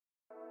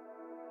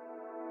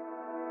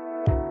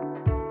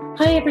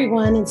Hi,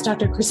 everyone. It's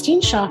Dr.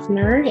 Christine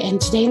Schaffner, and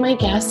today my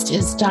guest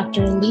is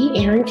Dr.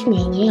 Leigh, Erin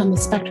Connealy on the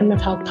Spectrum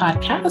of Health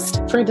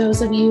podcast. For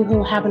those of you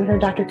who haven't heard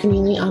Dr.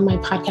 Connealy on my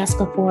podcast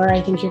before, I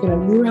think you're going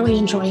to really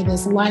enjoy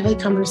this lively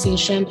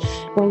conversation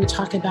where we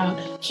talk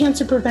about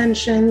cancer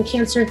prevention,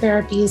 cancer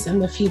therapies, and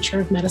the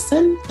future of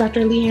medicine.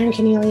 Dr. Leigh Erin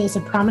Connealy is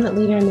a prominent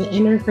leader in the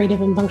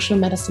integrative and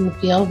functional medicine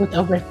field with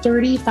over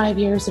 35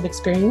 years of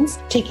experience,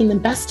 taking the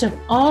best of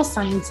all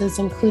sciences,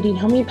 including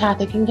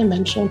homeopathic and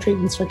conventional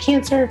treatments for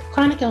cancer,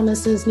 chronic illnesses,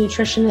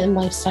 nutrition, and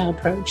lifestyle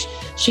approach.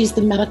 She's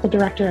the medical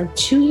director of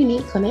 2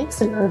 unique clinics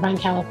in Irvine,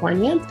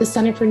 California, the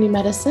Center for New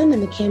Medicine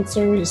and the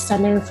Cancer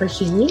Center for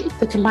Healing.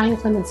 The combined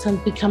clinics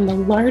have become the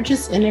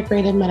largest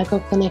integrated medical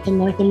clinic in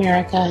North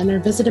America and are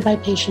visited by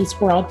patients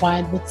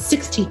worldwide with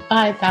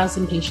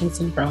 65,000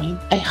 patients and growing.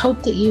 I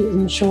hope that you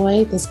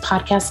enjoy this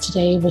podcast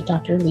today with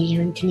Dr. Leigh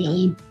Erin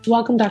Connealy.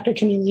 Welcome, Dr.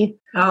 Connealy.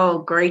 Oh,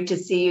 great to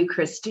see you,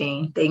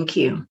 Christine. Thank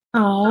you.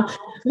 Oh,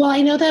 well,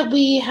 I know that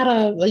we had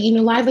a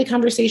lively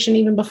conversation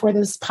even before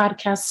this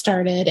podcast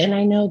started. And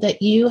I know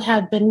that you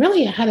have been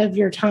really ahead of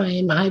your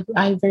time. I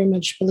very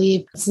much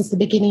believe since the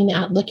beginning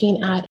at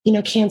looking at,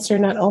 cancer,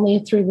 not only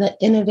through the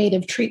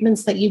innovative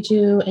treatments that you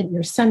do at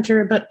your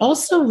center, but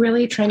also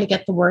really trying to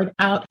get the word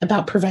out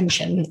about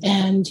prevention.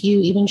 And you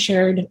even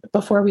shared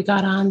before we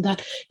got on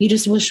that you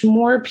just wish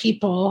more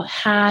people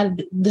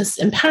had this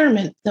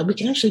empowerment that we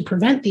can actually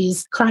prevent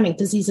these chronic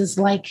diseases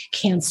like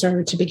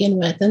cancer to begin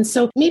with. And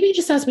so maybe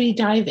just as we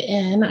dive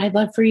in, I'd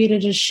love for you to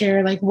just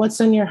share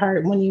what's on your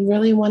heart when you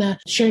really want to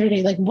share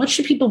today, what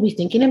should people be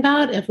thinking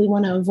about if we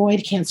want to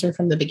avoid cancer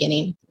from the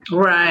beginning?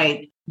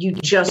 Right. You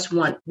just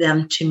want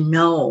them to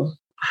know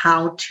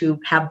how to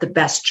have the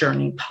best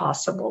journey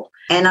possible.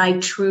 And I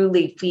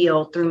truly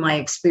feel through my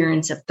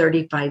experience of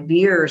 35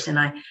 years, and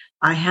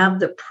I have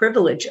the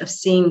privilege of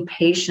seeing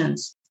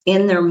patients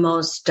in their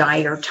most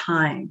dire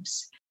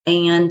times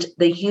and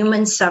the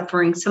human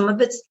suffering. Some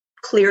of it's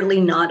clearly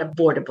not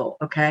avoidable,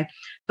 okay?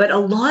 But a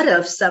lot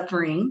of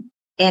suffering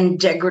and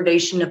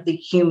degradation of the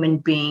human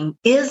being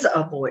is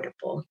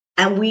avoidable.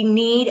 And we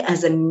need,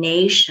 as a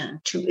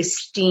nation, to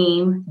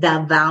esteem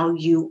the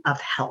value of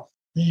health.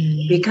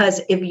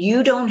 Because if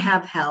you don't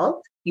have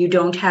health, you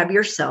don't have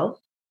yourself.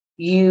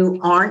 You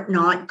aren't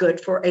not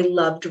good for a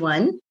loved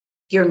one.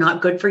 You're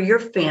not good for your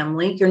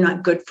family. You're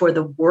not good for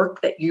the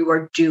work that you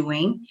are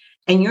doing.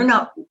 And you're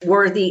not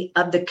worthy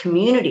of the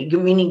community,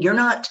 meaning you're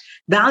not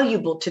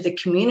valuable to the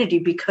community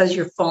because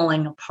you're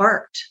falling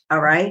apart, all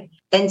right?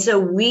 And so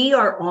we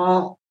are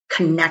all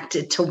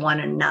connected to one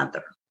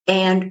another.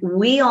 And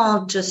we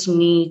all just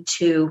need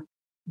to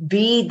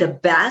be the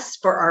best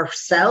for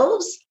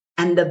ourselves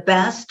and the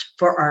best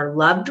for our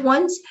loved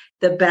ones,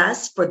 the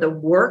best for the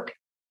work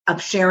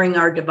of sharing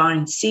our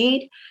divine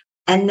seed,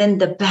 and then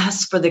the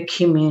best for the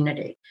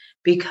community,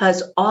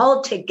 because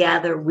all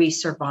together we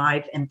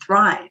survive and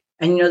thrive.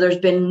 And, there's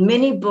been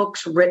many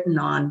books written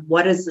on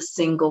what is the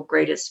single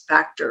greatest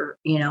factor,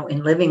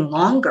 in living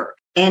longer.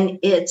 And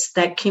it's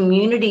that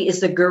community is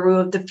the guru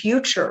of the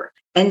future.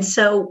 And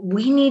so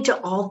we need to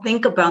all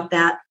think about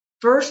that.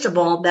 First of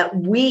all, that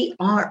we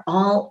are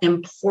all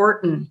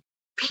important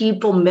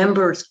people,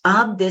 members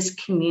of this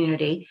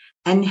community,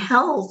 and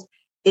health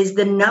is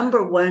the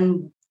number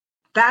one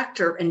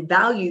factor and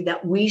value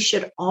that we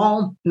should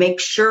all make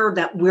sure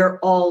that we're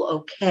all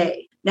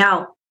okay.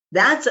 Now,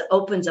 that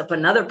opens up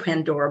another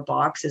Pandora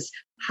box is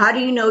how do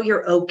you know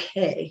you're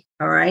okay?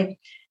 All right.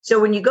 So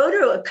when you go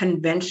to a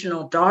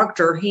conventional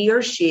doctor, he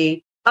or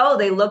she,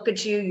 they look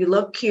at you, you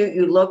look cute,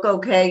 you look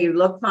okay, you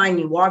look fine,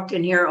 you walked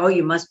in here,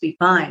 you must be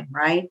fine,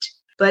 right?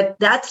 But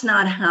that's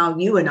not how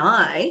you and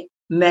I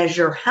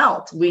measure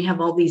health. We have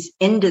all these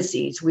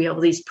indices, we have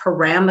these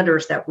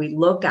parameters that we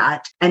look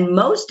at. And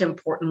most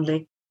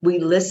importantly, we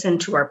listen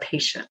to our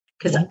patient.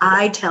 Because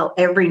I tell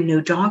every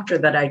new doctor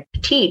that I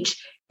teach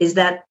is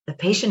that the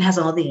patient has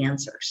all the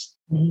answers.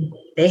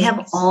 They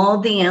have all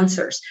the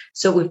answers.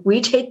 So if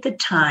we take the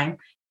time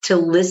to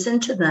listen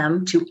to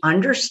them, to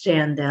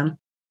understand them,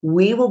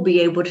 we will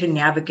be able to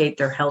navigate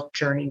their health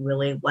journey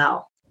really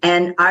well.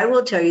 And I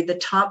will tell you the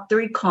top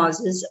 3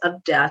 causes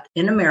of death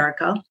in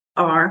America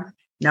are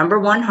number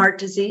 1, heart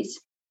disease,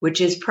 which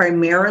is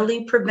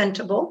primarily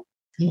preventable.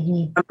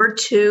 Number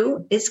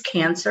 2 is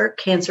cancer.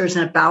 Cancer is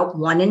in about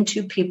 1 in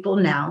 2 people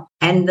now.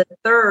 And the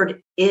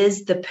third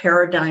is the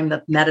paradigm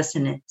of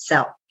medicine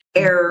itself.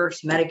 Errors,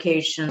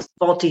 medications,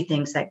 faulty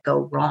things that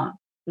go wrong.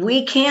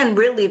 We can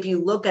really, if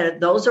you look at it,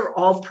 those are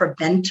all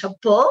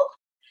preventable.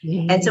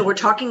 And so we're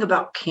talking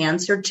about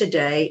cancer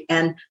today.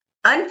 And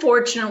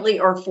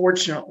unfortunately or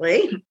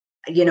fortunately,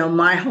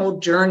 my whole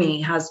journey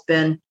has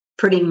been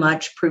pretty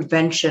much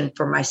prevention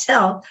for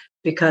myself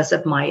because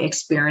of my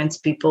experience.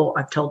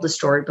 I've told the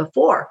story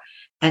before.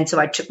 And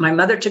so my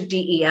mother took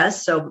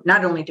DES. So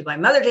not only did my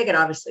mother take it,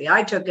 obviously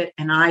I took it,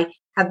 and I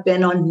have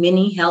been on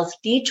many health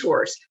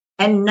detours,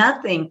 and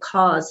nothing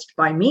caused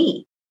by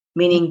me,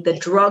 meaning the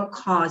drug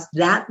caused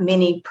that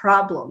many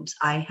problems.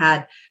 I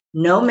had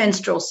no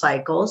menstrual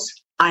cycles.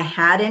 I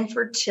had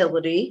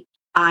infertility.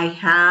 I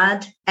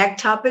had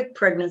ectopic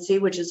pregnancy,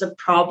 which is a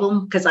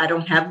problem because I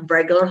don't have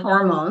regular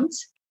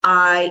hormones.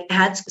 I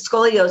had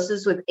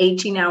scoliosis with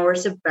 18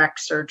 hours of back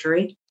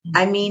surgery.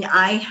 I mean,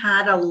 I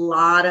had a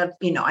lot of,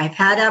 I've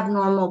had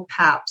abnormal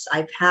paps.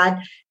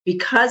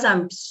 Because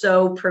I'm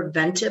so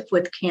preventive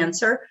with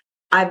cancer,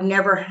 I've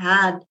never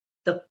had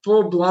the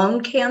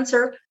full-blown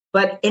cancer,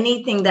 but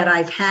anything that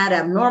I've had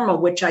abnormal,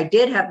 which I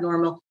did have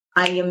normal,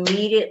 I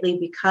immediately,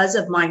 because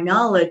of my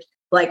knowledge,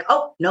 like,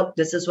 oh, nope,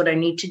 this is what I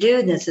need to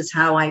do. This is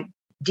how I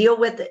deal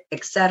with it,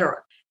 etc.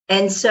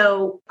 And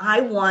so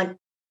I want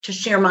to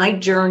share my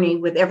journey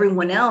with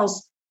everyone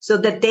else so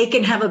that they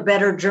can have a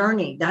better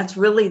journey. That's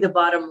really the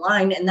bottom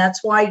line. And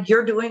that's why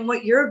you're doing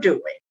what you're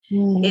doing.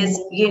 Is,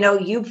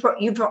 you've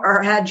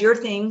had your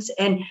things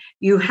and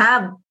you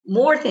have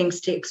more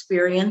things to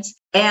experience.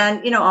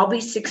 And, I'll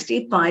be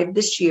 65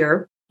 this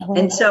year.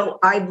 And so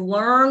I've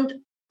learned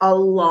a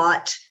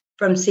lot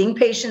from seeing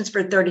patients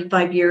for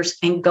 35 years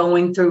and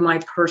going through my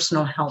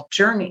personal health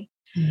journey.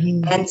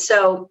 And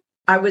so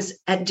I was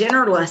at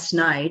dinner last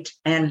night,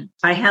 and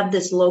I have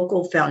this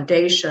local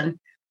foundation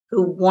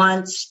who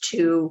wants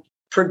to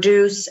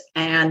produce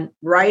and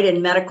write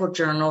in medical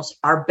journals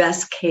our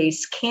best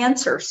case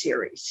cancer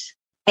series.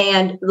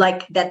 And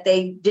like that,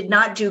 they did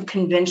not do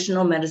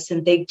conventional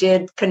medicine. They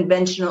did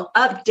conventional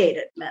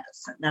updated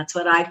medicine. That's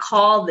what I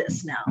call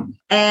this now.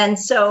 And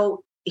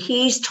so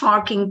he's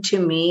talking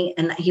to me,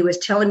 and he was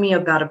telling me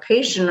about a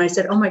patient. And I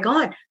said, oh my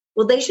God,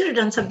 well, they should have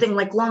done something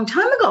like a long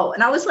time ago.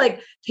 And I was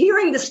like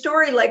hearing the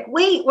story, like,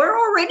 wait, we're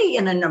already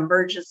in an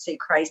emergency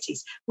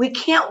crisis. We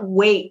can't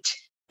wait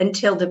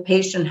until the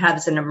patient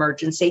has an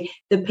emergency.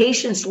 The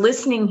patients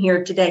listening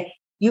here today,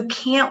 you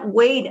can't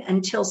wait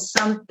until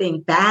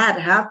something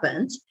bad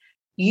happens.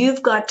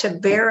 You've got to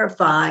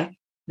verify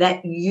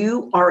that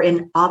you are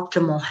in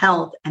optimal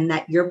health and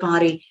that your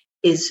body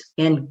is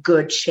in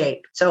good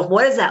shape. So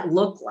what does that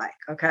look like?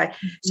 Okay.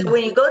 So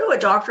when you go to a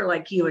doctor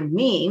like you and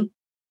me,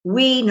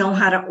 we know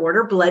how to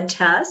order blood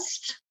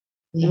tests.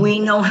 We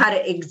know how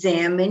to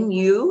examine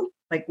you.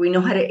 Like we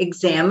know how to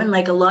examine,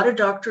 like a lot of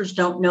doctors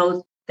don't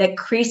know that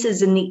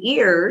creases in the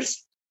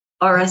ears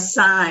are a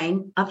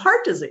sign of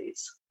heart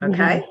disease.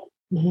 Okay.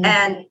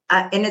 And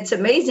it's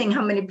amazing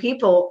how many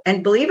people,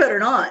 and believe it or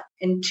not,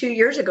 2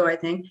 years ago, I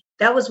think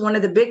that was one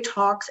of the big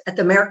talks at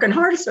the American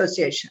Heart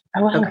Association.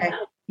 Oh, wow. Okay.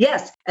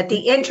 Yes. At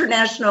the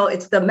international,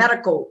 it's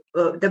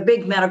the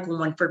big medical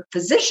one for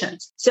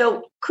physicians.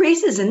 So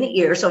creases in the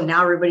ear. So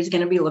now everybody's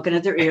going to be looking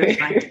at their ears.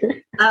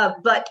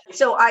 But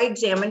so I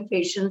examined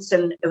patients,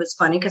 and it was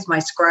funny because my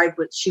scribe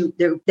would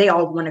they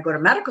all want to go to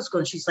medical school.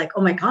 And she's like,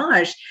 oh my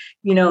gosh,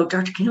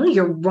 Dr. Connealy,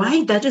 you're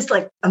right. That is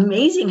like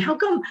amazing. How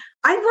come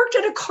I worked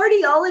at a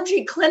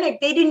cardiology clinic?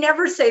 They didn't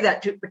ever say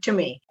that to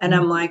me. And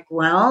I'm like,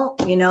 well,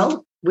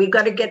 we've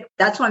got to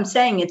that's why I'm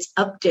saying it's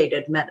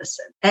updated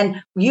medicine.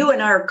 And you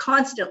and I are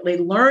constantly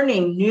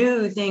learning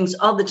new things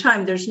all the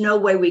time. There's no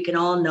way we can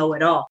all know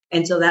it all.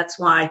 And so that's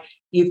why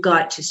you've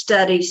got to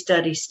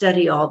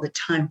study all the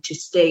time to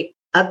stay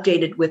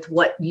updated with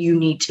what you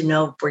need to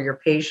know for your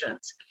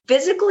patients.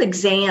 Physical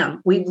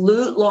exam, we've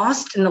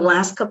lost in the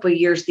last couple of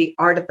years the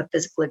art of the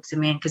physical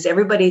exam because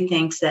everybody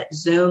thinks that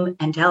Zoom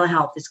and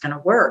telehealth is going to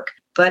work.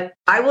 But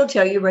I will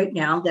tell you right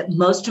now that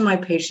most of my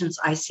patients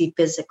I see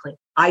physically.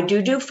 I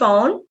do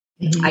phone,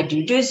 I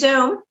do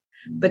Zoom,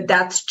 but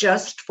that's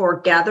just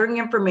for gathering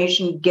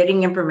information,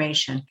 getting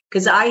information.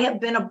 Because I have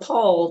been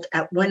appalled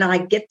at when I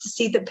get to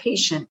see the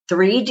patient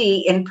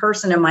 3D in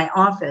person in my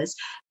office,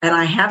 and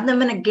I have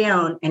them in a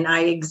gown and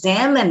I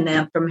examine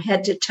them from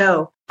head to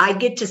toe. I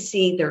get to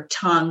see their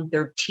tongue,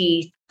 their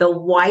teeth, the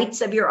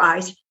whites of your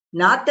eyes,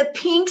 not the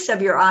pinks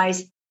of your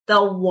eyes,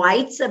 the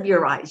whites of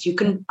your eyes.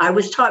 I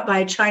was taught by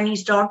a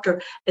Chinese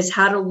doctor is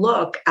how to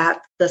look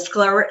at the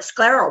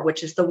sclera,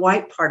 which is the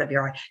white part of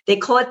your eye. They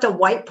call it the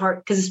white part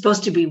because it's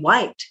supposed to be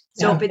white.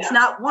 So if it's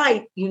not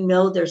white,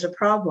 there's a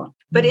problem.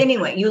 But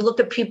anyway, you look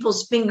at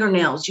people's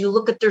fingernails, you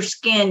look at their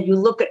skin, you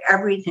look at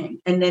everything.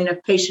 And then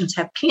if patients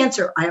have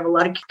cancer, I have a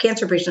lot of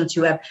cancer patients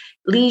who have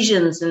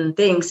lesions and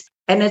things,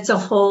 and it's a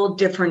whole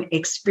different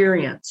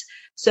experience.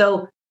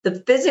 So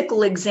the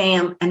physical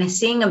exam and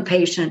seeing a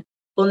patient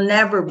will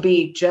never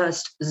be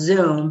just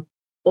Zoom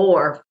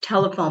or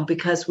telephone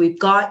because we've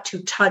got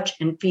to touch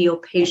and feel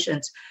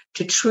patients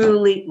to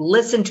truly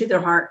listen to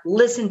their heart,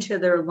 listen to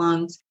their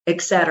lungs,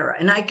 etc.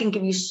 And I can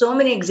give you so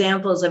many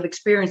examples of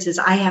experiences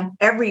I have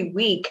every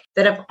week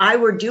that if I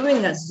were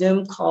doing a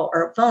Zoom call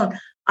or a phone,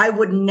 I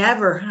would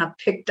never have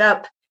picked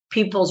up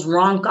people's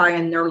rhonchi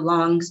in their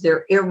lungs,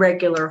 their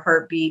irregular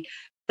heartbeat,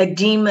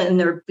 edema in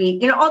their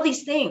beat, all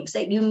these things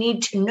that you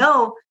need to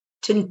know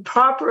to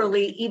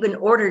properly even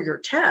order your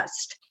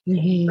test.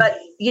 But,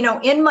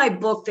 in my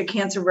book, The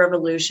Cancer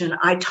Revolution,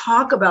 I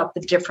talk about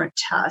the different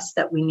tests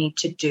that we need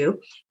to do.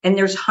 And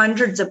there's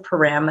hundreds of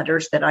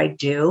parameters that I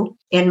do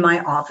in my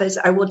office.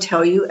 I will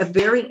tell you a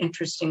very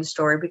interesting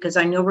story because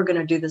I know we're going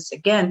to do this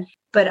again.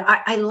 But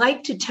I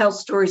like to tell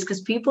stories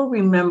because people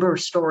remember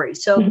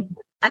stories. So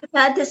I've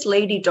had this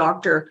lady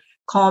doctor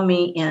call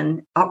me,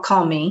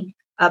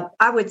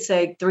 I would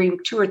say 2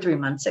 or 3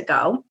 months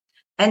ago.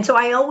 And so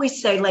I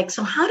always say, like,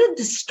 so how did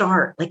this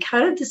start? Like, how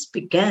did this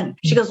begin?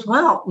 She goes,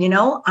 well,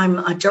 I'm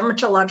a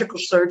dermatological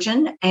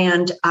surgeon,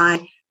 and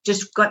I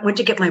just went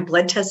to get my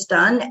blood test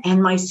done,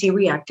 and my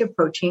C-reactive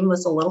protein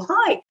was a little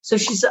high. So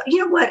she said, you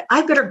know what,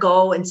 I better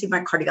go and see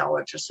my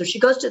cardiologist. So she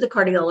goes to the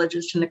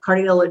cardiologist, and the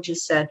cardiologist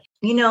said,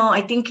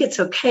 I think it's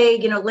okay.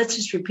 Let's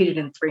just repeat it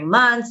in 3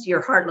 months.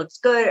 Your heart looks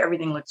good.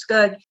 Everything looks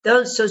good.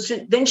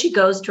 Then she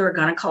goes to her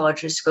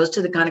gynecologist, goes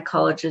to the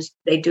gynecologist.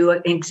 They do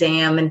an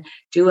exam and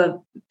do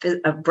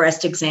a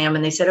breast exam.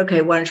 And they said,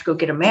 okay, why don't you go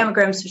get a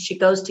mammogram? So she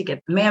goes to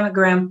get the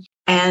mammogram.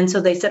 And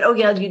so they said, oh,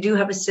 yeah, you do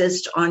have a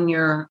cyst on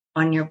your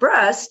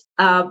breast.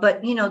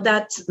 But,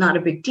 that's not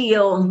a big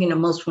deal.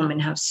 Most women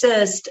have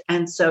cysts.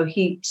 And so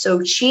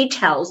she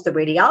tells the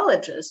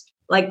radiologist,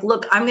 like,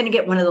 look, I'm going to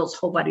get one of those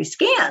whole body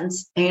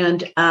scans.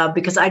 And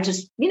because I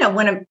just,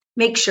 want to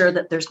make sure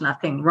that there's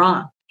nothing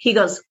wrong. He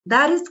goes,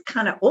 that is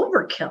kind of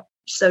overkill.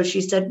 So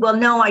she said, well,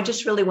 no, I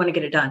just really want to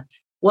get it done.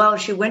 Well,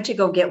 she went to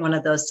go get one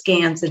of those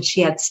scans, and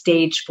she had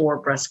stage 4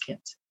 breast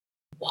cancer.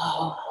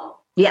 Wow.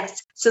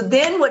 Yes. So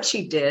then what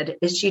she did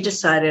is she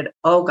decided,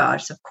 oh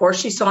gosh, of course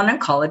she saw an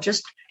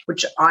oncologist,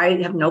 which I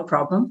have no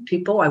problem.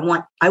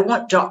 I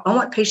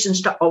want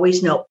patients to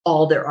always know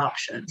all their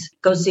options.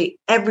 Go see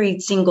every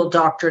single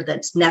doctor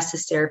that's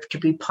necessary to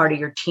be part of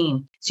your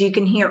team, so you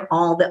can hear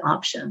all the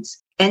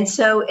options. And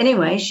so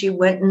anyway, she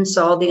went and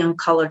saw the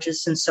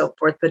oncologist and so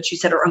forth, but she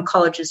said her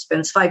oncologist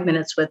spends 5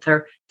 minutes with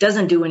her,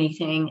 doesn't do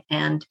anything.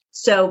 And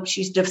so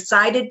she's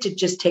decided to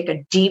just take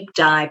a deep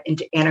dive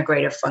into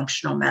integrative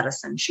functional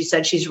medicine. She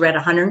said she's read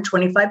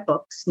 125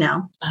 books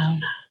now. Wow.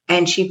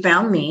 And she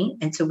found me.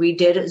 And so we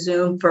did a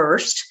Zoom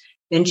first.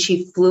 Then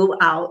she flew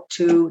out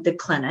to the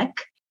clinic.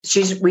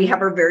 We have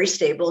her very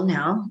stable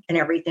now and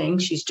everything.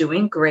 She's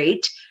doing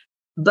great.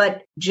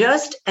 But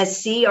just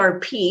as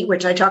CRP,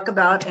 which I talk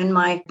about in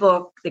my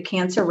book, The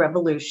Cancer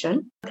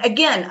Revolution,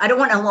 again, I don't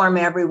want to alarm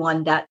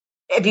everyone that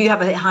if you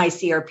have a high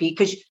CRP,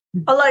 because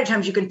a lot of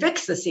times you can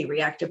fix the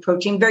C-reactive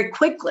protein very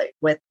quickly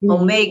with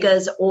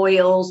omegas,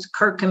 oils,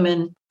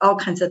 curcumin, all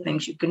kinds of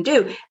things you can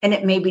do. And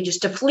it may be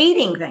just a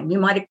fleeting thing. You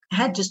might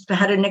have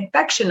had an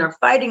infection or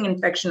fighting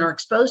infection or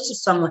exposed to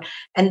someone,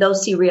 and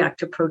those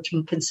C-reactive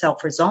protein can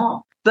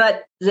self-resolve.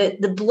 But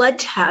the blood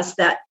tests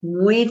that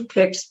we've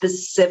picked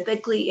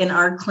specifically in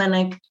our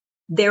clinic,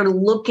 we're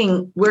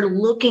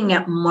looking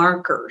at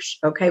markers.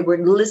 Okay.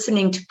 We're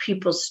listening to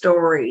people's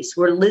stories.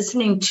 We're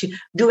listening to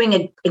doing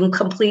an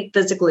incomplete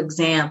physical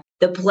exam.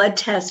 The blood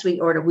tests we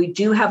order, we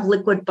do have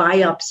liquid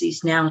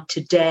biopsies now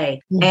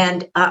today. Mm-hmm.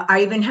 And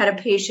I even had a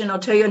patient, I'll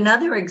tell you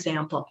another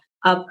example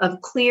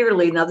of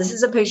clearly, now this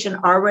is a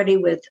patient already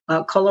with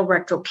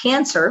colorectal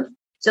cancer.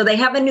 So they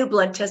have a new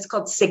blood test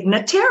called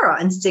Signatera,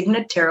 and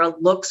Signatera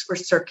looks for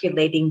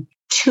circulating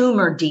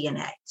tumor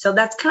DNA. So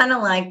that's kind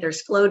of like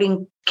there's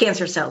floating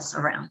cancer cells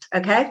around.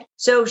 Okay.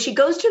 So she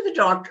goes to the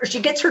doctor, she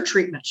gets her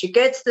treatment, she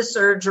gets the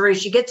surgery,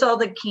 she gets all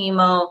the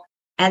chemo,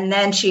 and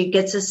then she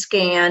gets a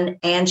scan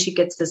and she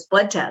gets this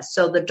blood test.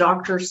 So the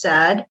doctor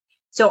said,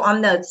 so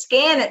on the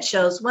scan, it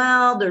shows,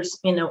 well, there's,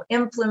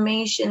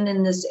 inflammation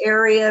in this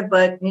area,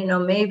 but,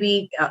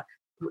 maybe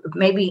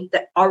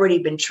that already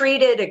been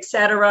treated, et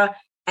cetera.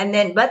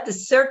 But the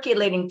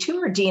circulating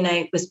tumor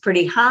DNA was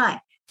pretty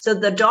high. So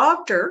the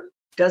doctor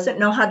doesn't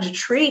know how to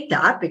treat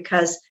that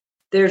because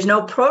there's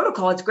no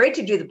protocol. It's great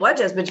to do the blood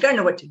test, but you got to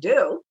know what to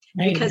do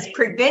because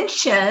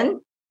prevention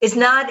is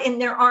not in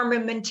their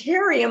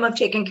armamentarium of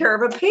taking care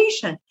of a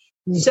patient.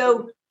 Mm-hmm.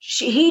 So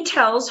he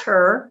tells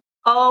her,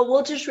 oh,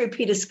 we'll just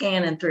repeat a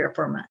scan in 3 or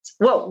 4 months.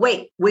 Well,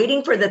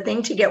 waiting for the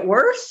thing to get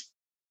worse?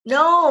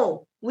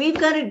 No, we've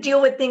got to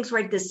deal with things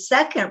right this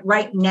second,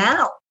 right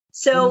now.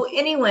 So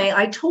anyway,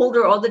 I told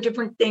her all the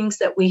different things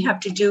that we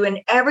have to do. And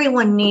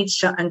everyone needs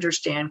to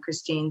understand,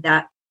 Christine,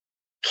 that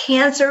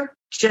cancer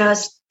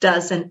just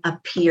doesn't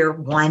appear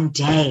one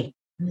day.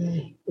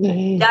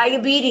 Mm-hmm.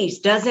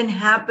 Diabetes doesn't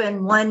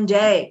happen one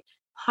day.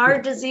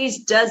 Heart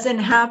disease doesn't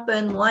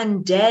happen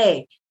one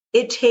day.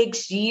 It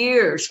takes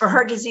years. For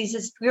heart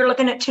diseases, you're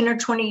looking at 10 or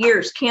 20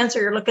 years. Cancer,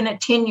 you're looking at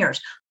 10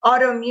 years.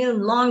 Autoimmune,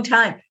 long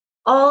time.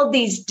 All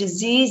these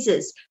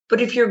diseases.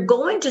 But if you're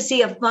going to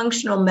see a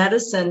functional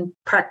medicine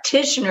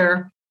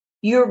practitioner,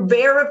 you're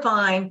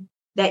verifying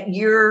that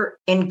you're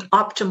in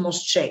optimal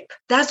shape.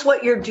 That's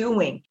what you're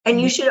doing.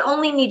 And you should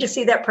only need to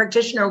see that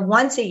practitioner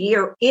once a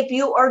year if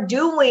you are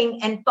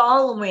doing and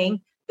following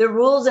the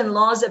rules and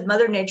laws of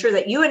Mother Nature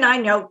that you and I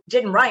know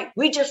didn't write.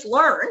 We just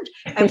learned,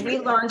 and we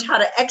learned how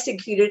to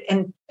execute it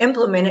and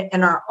implement it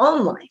in our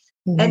own life.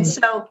 Mm-hmm. And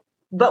so,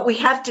 but we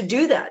have to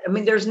do that. I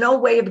mean, there's no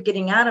way of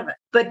getting out of it.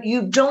 But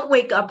you don't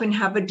wake up and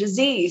have a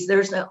disease.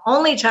 There's the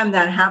only time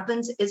that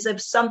happens is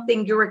if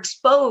something you're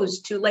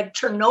exposed to, like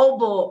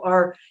Chernobyl,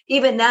 or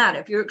even that.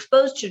 If you're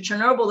exposed to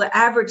Chernobyl, the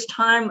average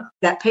time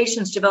that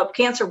patients develop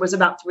cancer was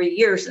about 3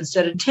 years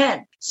instead of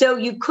 10. So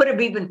you could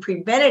have even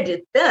prevented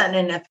it then.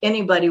 And if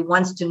anybody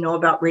wants to know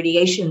about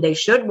radiation, they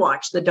should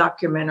watch the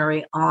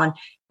documentary on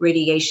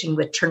radiation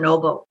with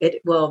Chernobyl.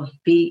 It will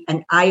be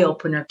an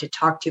eye-opener to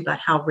talk to you about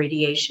how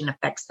radiation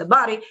affects the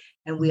body.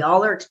 And we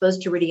all are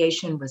exposed to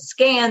radiation with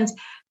scans,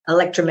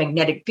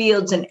 electromagnetic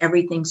fields and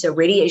everything. So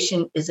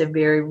radiation is a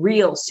very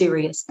real,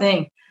 serious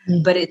thing,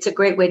 but it's a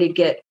great way to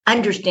get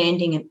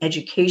understanding and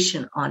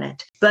education on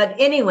it. But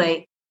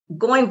anyway,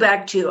 going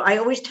back to, I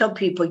always tell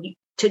people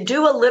to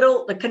do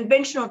the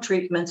conventional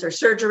treatments or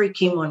surgery,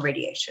 chemo, and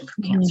radiation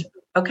for cancer.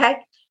 Okay.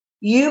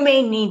 You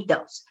may need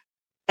those.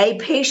 A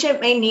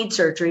patient may need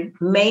surgery,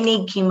 may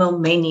need chemo,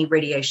 may need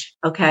radiation.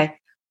 Okay.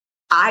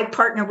 I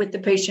partner with the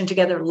patient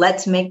together.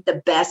 Let's make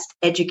the best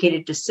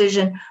educated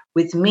decision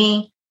with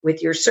me,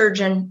 with your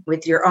surgeon,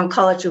 with your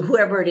oncologist,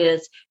 whoever it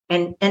is.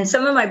 And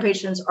some of my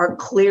patients are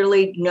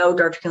clearly, no,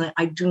 Dr. Connealy,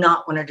 I do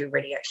not want to do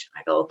radiation.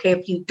 I go, okay,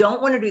 if you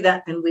don't want to do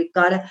that, then we've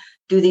got to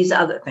do these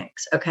other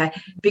things. Okay.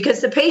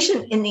 Because the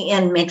patient in the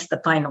end makes the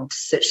final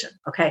decision.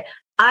 Okay.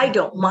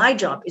 My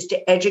job is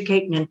to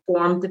educate and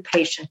inform the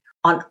patient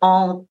on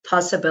all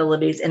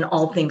possibilities and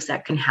all things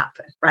that can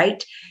happen,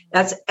 right?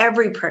 That's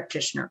every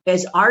practitioner.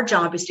 Our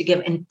job is to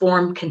give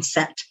informed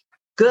consent,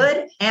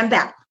 good and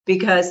bad,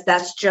 because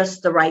that's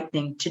just the right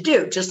thing to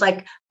do. Just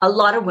like a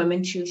lot of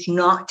women choose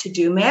not to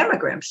do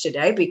mammograms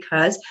today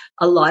because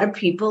a lot of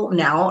people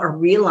now are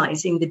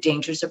realizing the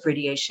dangers of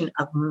radiation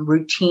of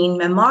routine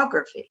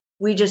mammography.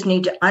 We just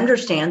need to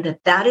understand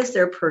that that is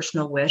their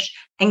personal wish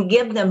and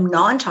give them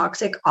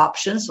non-toxic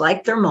options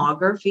like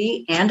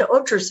thermography and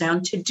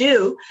ultrasound to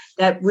do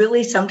that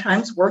really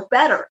sometimes work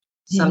better.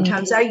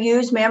 Sometimes I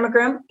use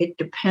mammogram. It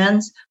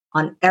depends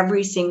on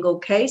every single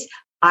case.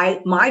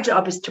 My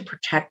job is to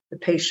protect the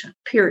patient,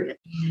 period.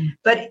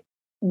 But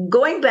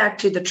going back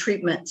to the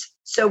treatments.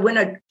 So when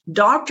a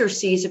doctor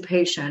sees a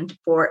patient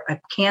for a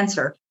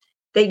cancer,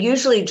 they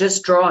usually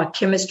just draw a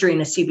chemistry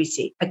and a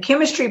CBC. A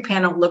chemistry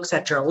panel looks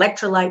at your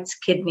electrolytes,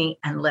 kidney,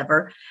 and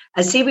liver.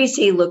 A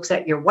CBC looks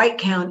at your white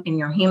count and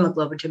your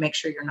hemoglobin to make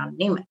sure you're not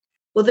anemic.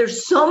 Well,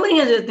 there's so many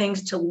other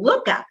things to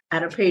look at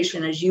a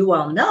patient, as you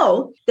all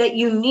know, that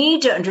you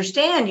need to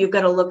understand. You've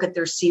got to look at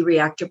their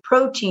C-reactive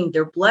protein,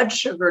 their blood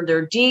sugar,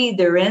 their D,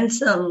 their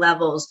insulin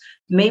levels,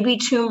 maybe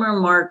tumor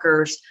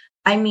markers.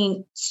 I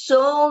mean,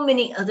 so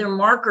many other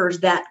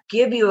markers that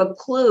give you a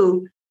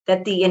clue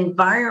that the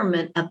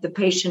environment of the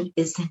patient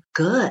isn't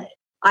good.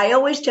 I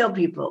always tell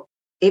people,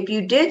 if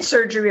you did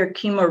surgery or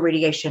chemo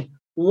radiation,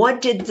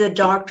 what did the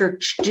doctor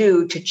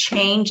do to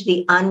change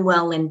the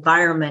unwell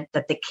environment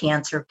that the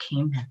cancer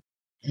came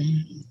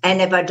in?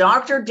 And if a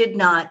doctor did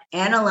not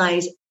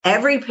analyze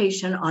every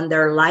patient on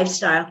their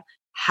lifestyle,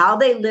 how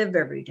they live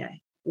every day,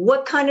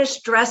 what kind of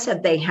stress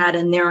have they had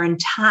in their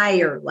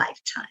entire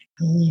lifetime?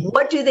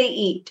 What do they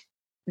eat,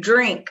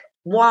 drink,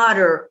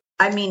 water?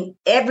 I mean,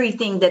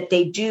 everything that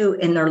they do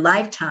in their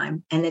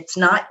lifetime, and it's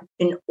not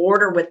in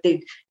order with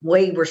the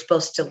way we're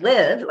supposed to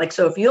live. Like,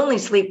 so if you only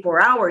sleep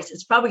 4 hours,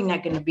 it's probably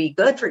not going to be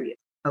good for you.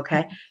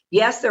 Okay.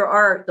 Yes, there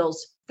are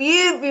those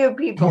few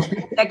people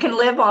that can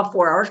live off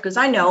 4 hours. Because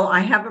I know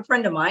I have a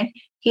friend of mine.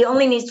 He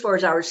only needs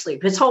 4 hours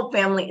sleep. His whole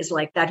family is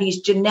like that.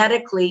 He's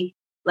genetically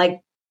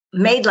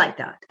made like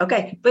that.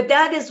 Okay. But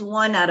that is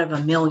 1 out of a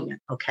million.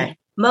 Okay.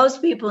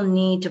 Most people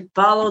need to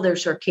follow their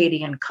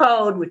circadian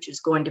code, which is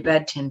going to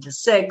bed 10 to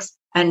 6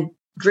 and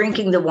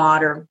drinking the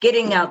water,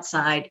 getting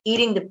outside,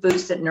 eating the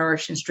foods that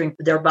nourish and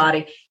strengthen their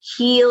body,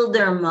 heal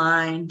their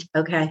mind.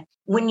 Okay.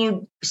 When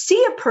you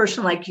see a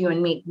person like you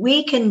and me,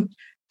 we can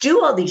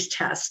do all these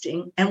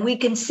testing and we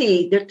can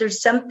see that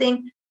there's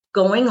something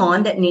going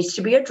on that needs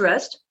to be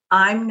addressed.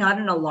 I'm not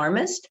an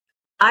alarmist.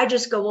 I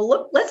just go, well,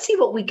 look, let's see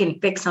what we can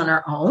fix on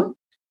our own.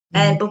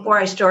 And before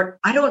I start,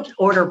 I don't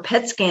order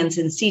PET scans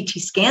and CT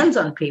scans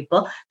on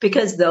people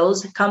because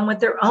those come with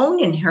their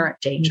own inherent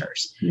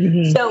dangers.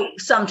 So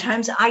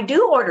sometimes I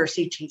do order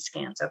CT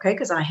scans, okay,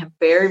 because I have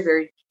very,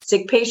 very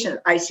sick patients.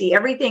 I see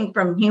everything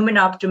from human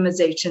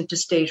optimization to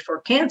stage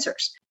 4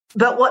 cancers.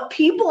 But what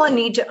people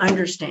need to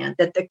understand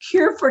that the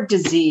cure for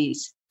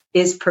disease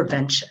is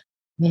prevention.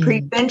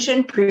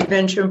 Prevention,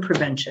 prevention,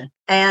 prevention.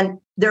 And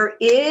there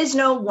is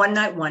no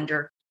one-night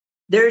wonder.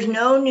 There's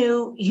no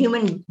new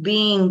human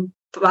being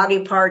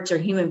body parts or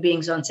human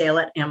beings on sale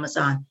at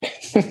Amazon.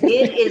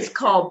 It is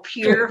called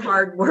pure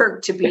hard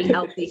work to be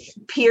healthy,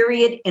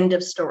 period, end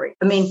of story.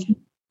 I mean,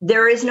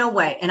 there is no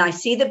way. And I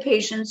see the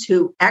patients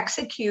who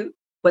execute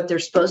what they're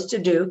supposed to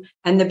do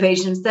and the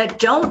patients that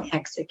don't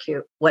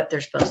execute what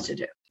they're supposed to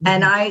do.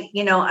 And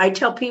I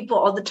tell people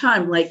all the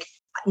time, like,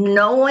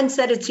 no one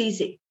said it's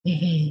easy.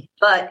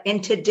 But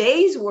in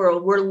today's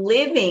world, we're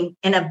living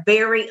in a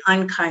very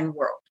unkind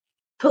world.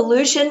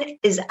 Pollution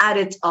is at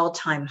its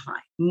all-time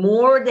high,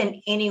 more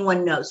than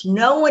anyone knows.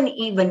 No one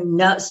even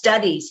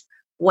studies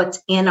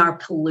what's in our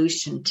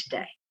pollution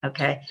today,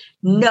 okay?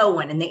 No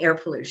one in the air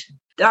pollution.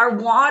 Our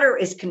water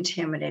is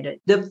contaminated.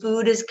 The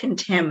food is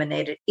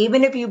contaminated.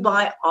 Even if you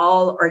buy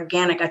all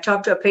organic. I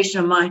talked to a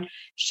patient of mine.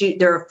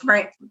 They're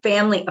a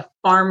family of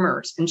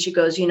farmers. And she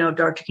goes,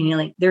 Dr.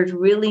 Connealy, there's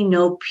really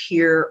no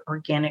pure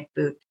organic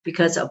food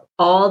because of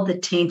all the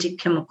tainted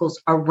chemicals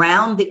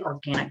around the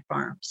organic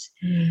farms.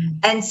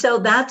 And so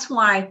that's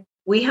why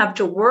we have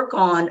to work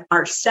on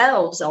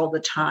ourselves all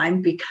the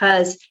time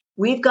because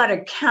we've got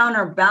to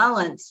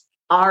counterbalance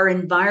our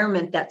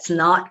environment that's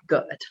not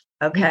good.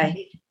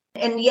 Okay.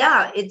 And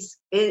yeah,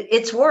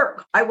 it's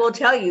work, I will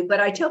tell you, but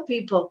I tell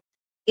people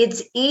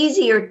it's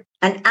easier.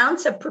 An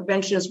ounce of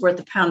prevention is worth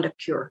a pound of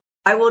cure.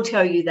 I will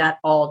tell you that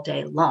all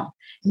day long.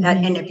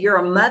 And if you're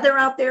a mother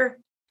out there,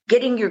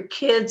 getting your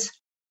kids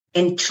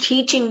and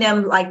teaching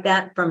them like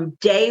that from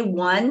day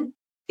one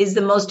is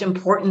the most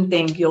important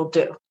thing you'll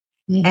do.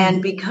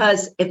 And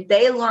because if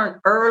they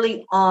learn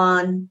early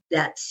on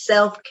that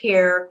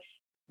self-care,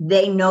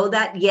 they know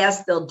that,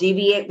 yes, they'll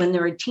deviate when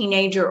they're a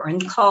teenager or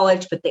in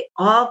college, but they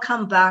all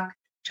come back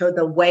to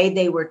the way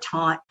they were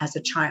taught as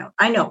a child.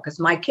 I know, because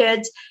my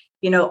kids,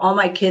 all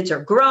my kids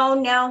are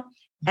grown now,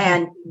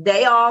 and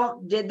they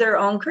all did their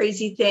own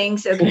crazy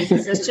things.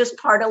 Because it's just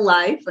part of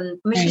life, and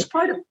it's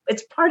part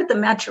of the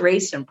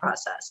maturation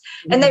process.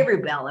 And they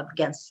rebel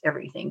against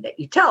everything that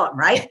you tell them,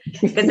 right?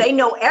 Because they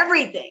know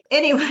everything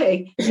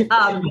anyway.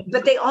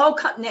 But they all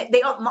come.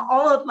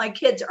 All of my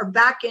kids are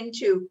back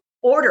into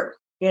order.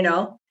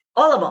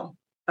 All of them.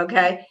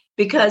 Okay,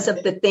 because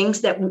of the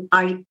things that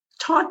I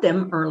taught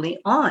them early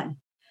on.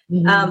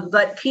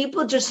 But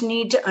people just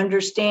need to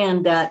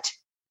understand that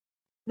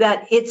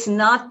it's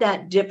not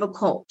that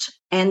difficult.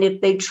 And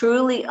if they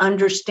truly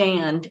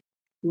understand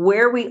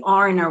where we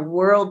are in our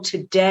world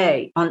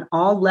today on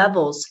all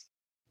levels,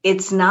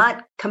 it's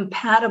not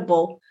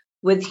compatible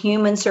with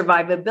human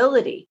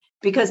survivability,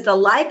 because the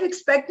life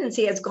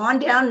expectancy has gone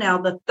down now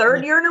the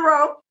third year in a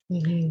row.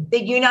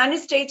 The United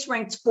States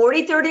ranks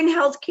 43rd in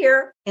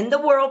healthcare in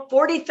the world,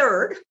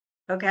 43rd.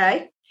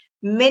 Okay.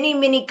 Many,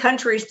 many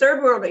countries,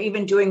 third world, are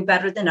even doing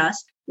better than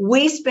us.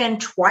 We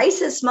spend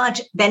twice as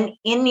much than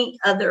any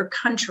other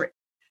country.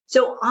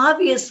 So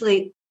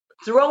obviously,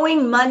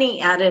 throwing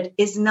money at it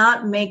is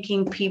not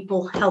making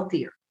people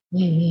healthier.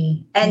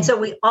 And so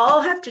we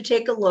all have to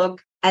take a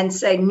look and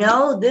say,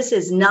 no, this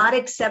is not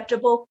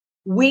acceptable.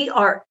 We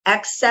are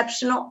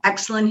exceptional,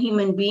 excellent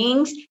human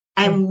beings,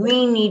 and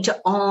we need to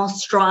all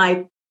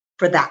strive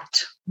for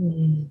that.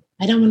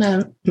 I don't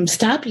want to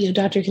stop you,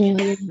 Dr.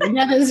 Connealy.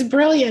 That is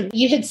brilliant.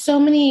 You hit so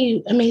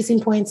many amazing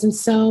points and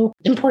so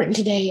important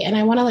today. And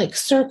I want to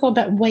circle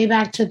way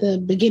back to the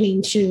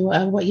beginning too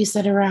of what you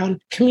said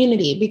around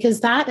community, because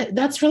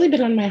that's really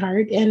been on my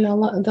heart in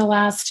the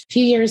last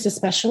few years,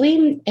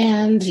 especially.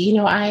 And,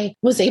 I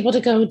was able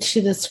to go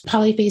to this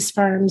Polyface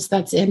Farms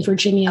that's in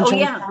Virginia,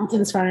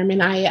 Fountains Farm.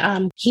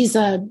 And he's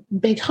a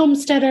big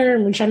homesteader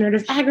and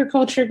regenerative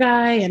agriculture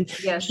guy. And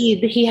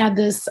he had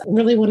this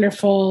really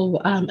wonderful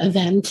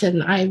event.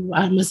 And I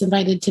was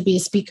invited to be a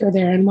speaker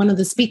there. And one of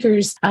the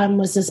speakers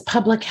was this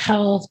public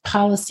health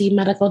policy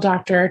medical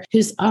doctor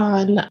who's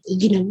on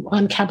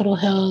Capitol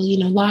Hill,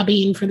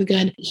 lobbying for the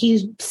good.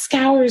 He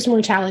scours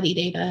mortality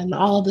data and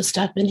all of this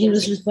stuff. And he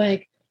was just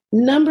like,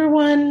 number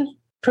one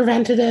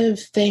preventative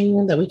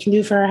thing that we can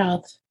do for our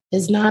health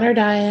is not our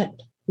diet,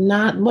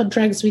 not what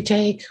drugs we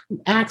take,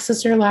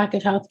 access or lack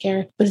of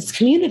healthcare, but it's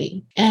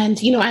community. And,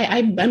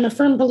 I'm a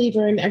firm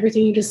believer in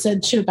everything you just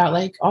said too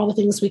about all the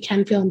things we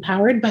can feel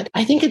empowered. But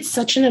I think it's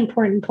such an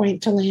important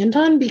point to land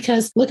on,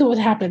 because look at what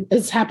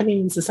is happening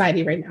in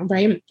society right now,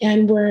 right?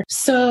 And we're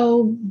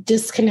so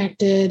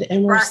disconnected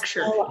and we're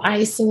so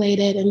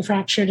isolated and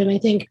fractured. And I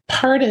think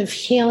part of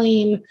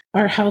healing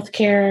our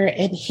healthcare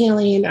and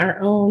healing our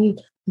own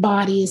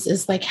bodies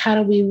is how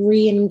do we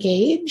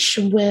re-engage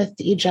with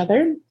each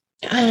other?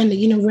 And,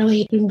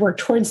 really work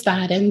towards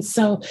that. And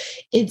so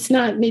it's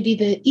not maybe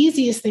the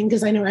easiest thing,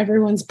 because I know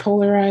everyone's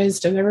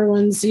polarized and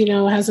everyone's,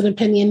 has an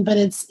opinion, but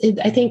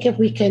I think if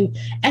we can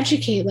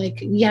educate,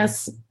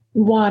 yes,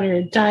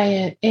 water,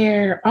 diet,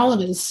 air, all of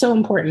it is so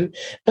important,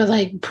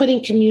 but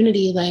putting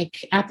community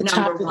at the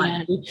top of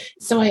that.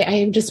 So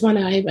I just want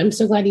to, I'm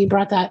so glad you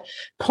brought that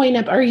point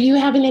up. Are you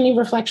having any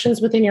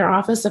reflections within your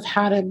office of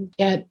how to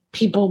get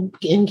people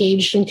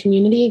engaged in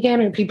community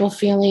again? Or people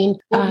feeling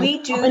we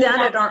do that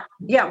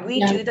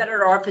do that at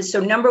our office.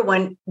 So number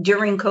one,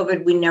 during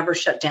COVID, we never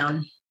shut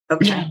down.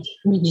 Okay.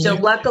 So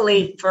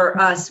luckily for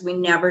us, we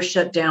never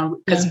shut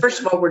down, because first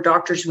of all, we're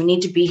doctors. We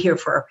need to be here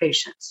for our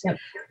patients.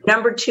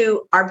 Number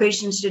two, our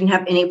patients didn't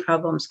have any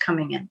problems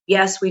coming in.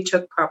 Yes, we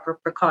took proper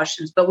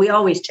precautions, but we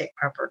always take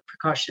proper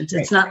precautions.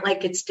 It's not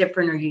like it's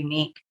different or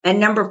unique. And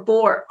number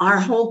four, our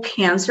whole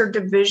cancer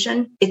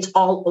division, it's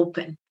all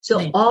open.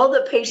 So all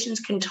the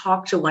patients can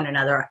talk to one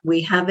another.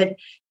 We have it.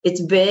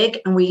 It's big,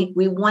 and we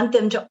want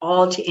them to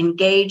all to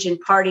engage and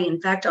party. In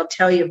fact, I'll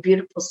tell you a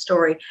beautiful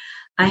story.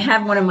 I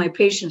had one of my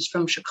patients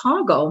from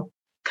Chicago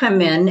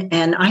come in,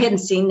 and I hadn't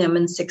seen them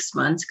in 6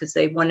 months because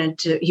he wanted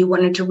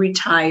to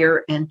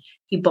retire, and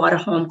he bought a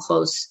home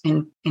close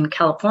in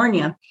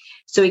California.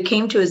 So he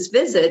came to his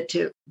visit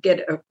to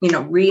get,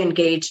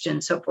 re-engaged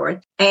and so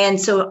forth. And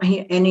so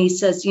he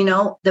says,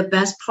 the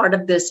best part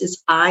of this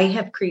is I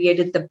have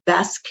created the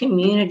best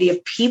community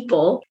of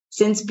people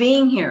since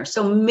being here.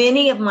 So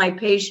many of my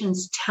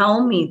patients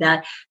tell me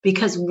that,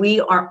 because we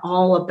are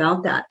all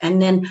about that.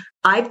 And then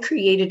I've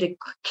created a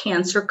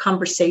cancer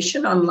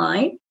conversation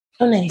online.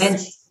 Oh, nice. And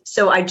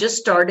so I just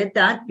started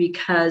that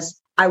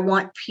because I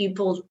want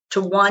people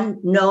to,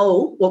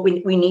 know what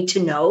we need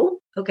to know.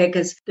 Okay.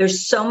 Because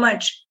there's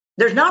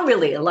not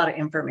really a lot of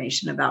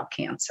information about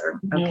cancer.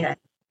 Okay.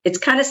 it's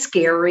kind of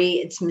scary.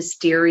 It's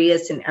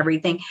mysterious and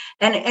everything.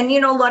 And,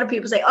 a lot of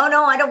people say, oh,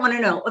 no, I don't want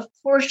to know. Of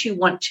course you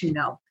want to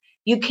know.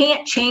 You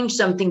can't change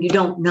something you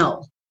don't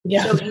know.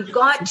 Yeah. So you've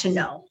got to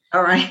know.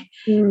 All right.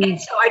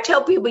 And so I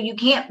tell people you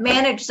can't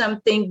manage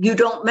something you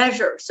don't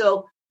measure.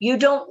 So you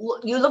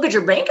look at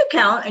your bank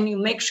account and you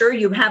make sure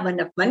you have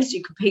enough money so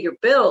you can pay your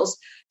bills.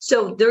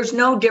 So there's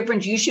no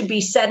difference. You should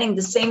be setting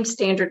the same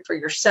standard for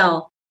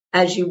yourself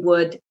as you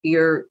would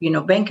your,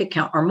 bank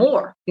account or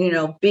more.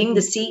 Being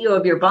the CEO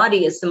of your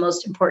body is the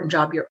most important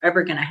job you're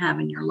ever going to have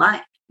in your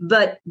life.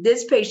 But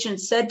this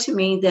patient said to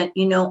me that,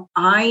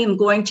 I am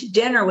going to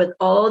dinner with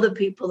all the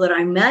people that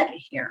I met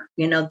here,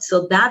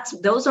 so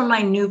those are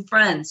my new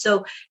friends.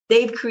 So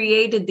they've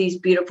created these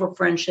beautiful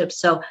friendships.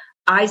 So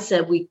I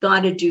said, we've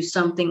got to do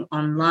something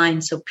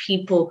online so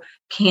people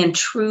can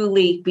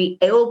truly be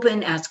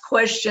open, ask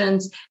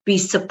questions, be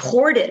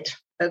supported.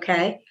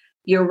 Okay.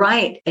 You're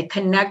right. A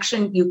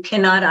connection, you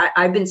cannot,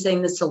 I've been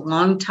saying this a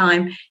long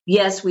time.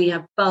 Yes, we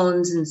have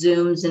phones and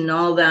Zooms and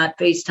all that,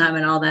 FaceTime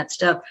and all that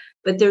stuff,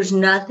 but there's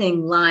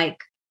nothing like,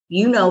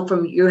 you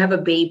have a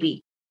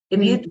baby.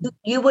 If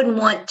you wouldn't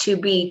want to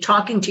be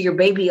talking to your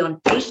baby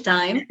on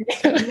FaceTime.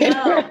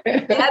 No,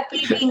 that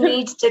baby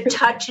needs to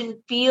touch and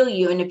feel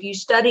you. And if you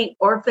study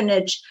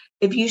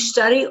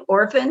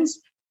orphans,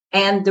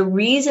 and the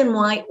reason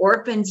why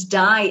orphans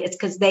die is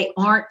because they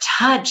aren't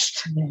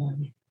touched. Yeah.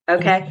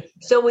 Okay.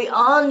 So we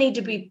all need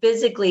to be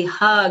physically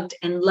hugged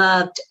and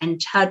loved and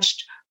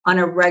touched on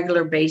a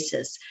regular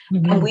basis.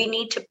 Mm-hmm. And we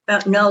need to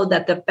know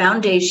that the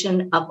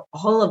foundation of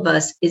all of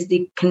us is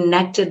the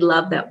connected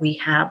love that we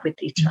have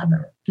with each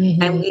other.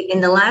 Mm-hmm. And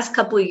in the last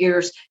couple of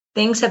years,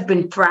 things have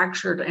been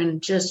fractured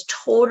and just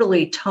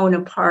totally torn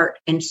apart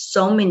in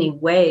so many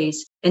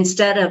ways.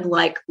 Instead of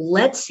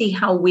let's see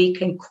how we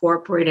can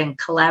cooperate and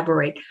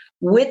collaborate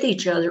with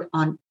each other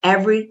on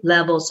every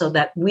level so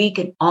that we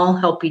can all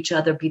help each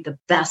other be the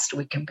best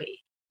we can be.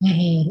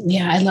 Mm-hmm.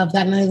 Yeah, I love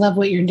that. And I love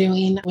what you're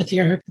doing with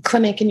your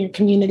clinic and your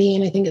community.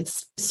 And I think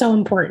it's so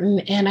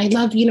important. And I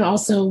love,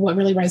 also what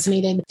really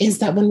resonated is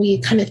that when we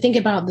kind of think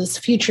about this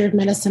future of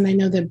medicine, I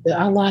know that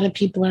a lot of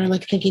people are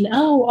thinking,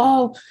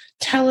 oh,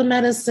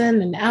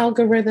 telemedicine and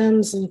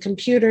algorithms and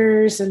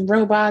computers and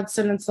robots.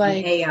 And it's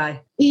like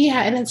AI.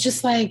 Yeah. And it's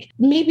just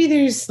maybe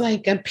there's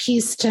a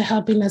piece to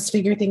helping us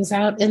figure things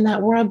out in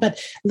that world,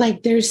 but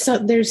there's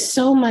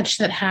so much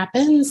that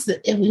happens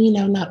that,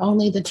 not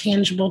only the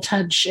tangible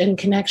touch and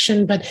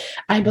connection, but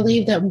I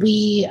believe that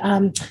we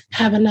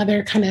have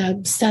another kind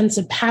of sense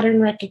of pattern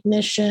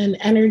recognition,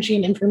 energy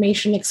and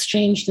information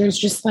exchange. There's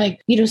just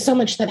so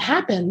much that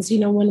happens,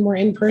 when we're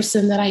in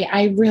person that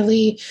I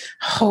really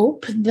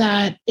hope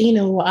that,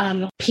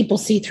 people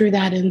see through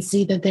that and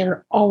see that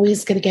they're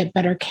always going to get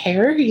better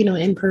care,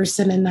 in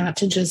person and not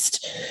to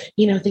just,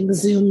 think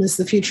Zoom is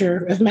the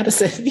future of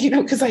medicine,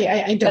 because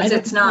I don't.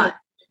 It's not.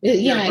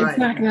 Yeah, it's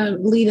not going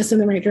to lead us in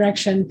the right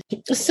direction.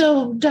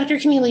 So, Dr.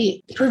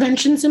 Connealy,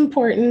 prevention's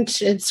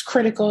important. It's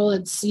critical.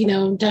 It's,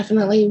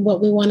 definitely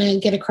what we want to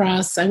get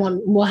across.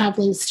 We'll have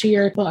links to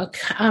your book.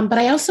 But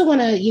I also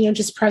want to,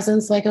 just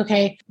presence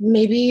okay,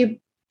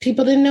 maybe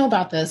people didn't know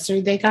about this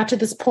or they got to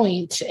this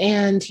point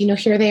and,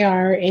 here they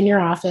are in your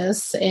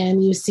office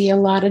and you see a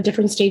lot of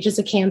different stages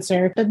of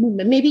cancer, but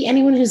maybe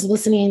anyone who's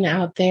listening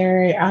out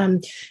there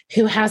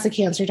who has a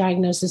cancer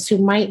diagnosis, who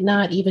might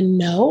not even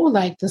know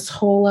this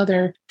whole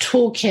other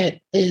toolkit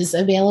is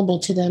available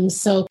to them.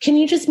 So can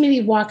you just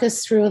maybe walk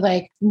us through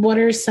what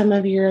are some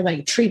of your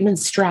treatment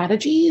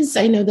strategies?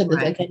 I know that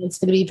again, it's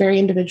going to be very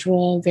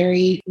individual,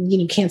 very,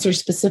 cancer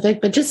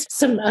specific, but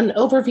just an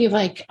overview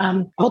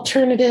of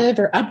alternative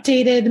or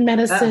updated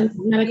medicine,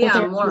 medical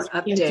therapy. More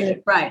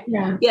updated. Right.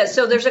 Yeah.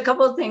 So there's a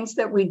couple of things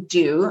that we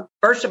do.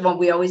 First of all,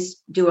 we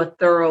always do a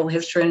thorough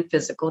history and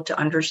physical to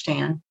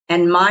understand.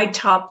 And my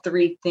top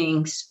 3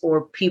 things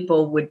for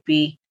people would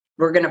be,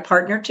 we're going to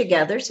partner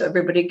together so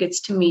everybody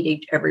gets to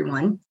meet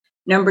everyone.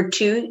 Number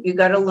 2, you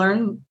got to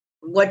learn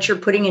what you're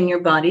putting in your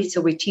body.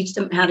 So we teach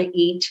them how to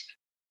eat.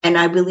 And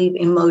I believe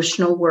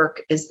emotional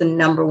work is the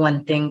number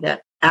one thing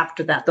that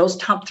after that, those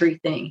top 3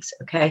 things.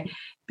 Okay.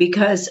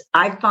 Because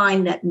I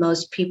find that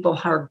most people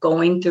are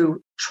going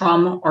through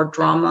trauma or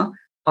drama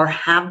or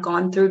have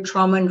gone through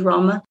trauma and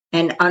drama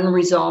and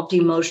unresolved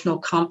emotional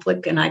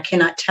conflict. And I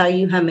cannot tell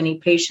you how many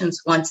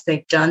patients, once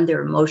they've done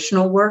their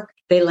emotional work,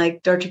 they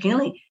Dr.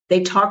 Connealy,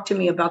 they talk to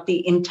me about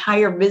the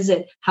entire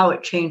visit, how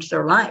it changed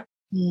their life.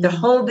 The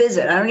whole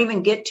visit. I don't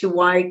even get to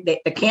why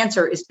the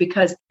cancer is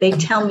because they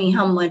tell me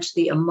how much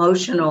the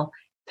emotional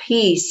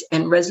peace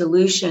and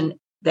resolution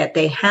that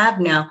they have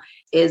now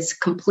is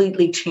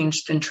completely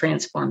changed and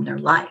transformed their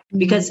life.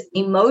 Because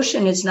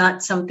emotion is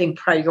not something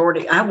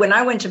priority. When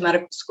I went to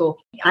medical school,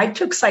 I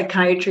took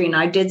psychiatry and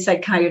I did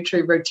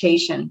psychiatry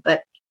rotation,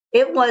 but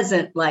it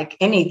wasn't like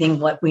anything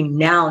what we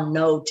now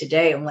know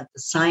today and what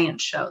the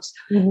science shows.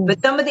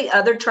 But some of the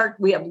other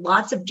we have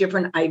lots of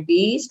different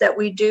IVs that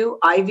we do.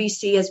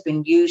 IVC has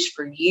been used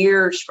for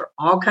years for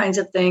all kinds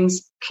of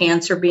things,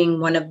 cancer being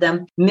one of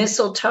them.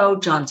 Mistletoe,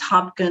 Johns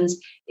Hopkins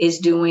is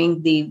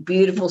doing the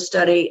beautiful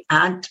study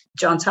at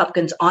Johns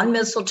Hopkins on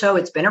mistletoe.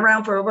 It's been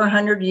around for over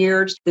 100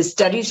 years. The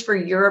studies for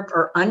Europe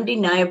are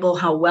undeniable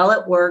how well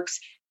it works.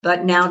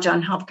 But now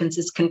Johns Hopkins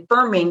is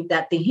confirming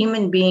that the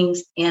human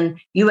beings in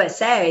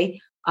USA,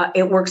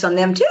 it works on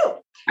them too.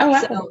 Oh,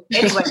 wow. So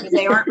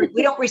anyway,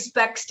 we don't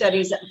respect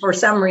studies for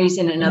some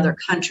reason in other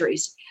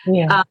countries.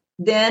 Yeah.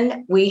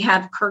 Then we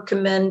have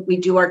curcumin, we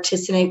do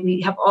artesunate,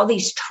 we have all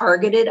these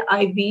targeted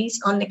IVs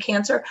on the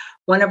cancer.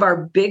 One of our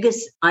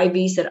biggest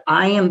IVs that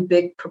I am a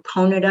big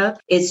proponent of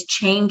is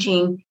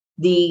changing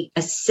the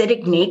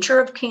acidic nature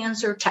of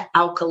cancer to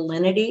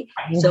alkalinity.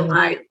 So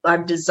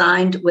I've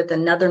designed with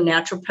another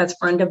naturopath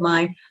friend of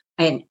mine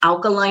an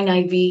alkaline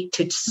IV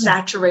to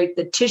saturate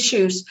the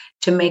tissues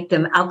to make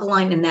them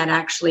alkaline, and that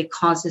actually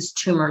causes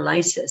tumor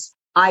lysis.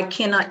 I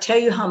cannot tell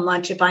you how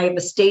much, if I have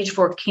a stage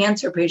 4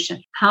 cancer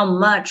patient, how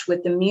much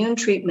with immune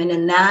treatment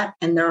and that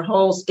and their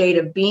whole state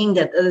of being,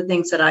 that other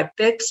things that I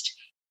fixed,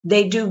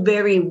 they do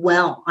very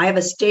well. I have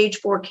a stage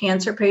 4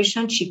 cancer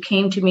patient. She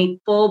came to me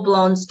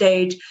full-blown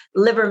stage,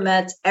 liver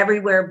mets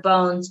everywhere,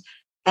 bones,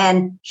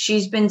 and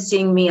she's been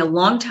seeing me a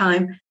long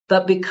time.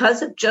 But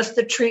because of just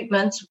the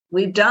treatments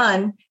we've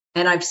done,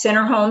 and I've sent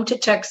her home to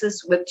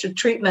Texas with the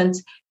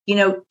treatments,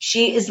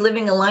 she is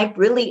living a life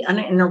really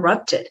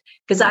uninterrupted.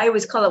 Because I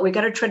always call it, we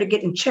got to try to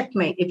get in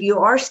checkmate. If you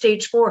are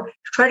stage 4,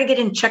 try to get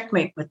in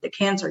checkmate with the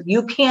cancer.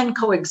 You can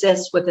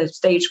coexist with a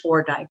stage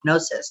 4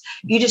 diagnosis.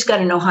 You just got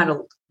to know how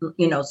to,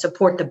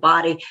 support the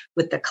body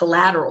with the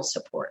collateral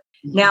support.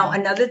 Now,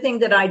 another thing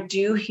that I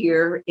do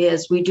here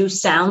is we do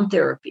sound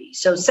therapy.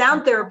 So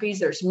sound therapies,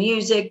 there's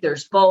music,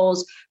 there's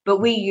bowls, but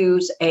we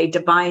use a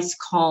device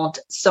called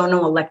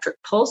sonoelectric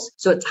pulse.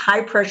 So it's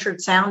high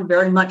pressured sound,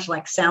 very much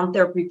like sound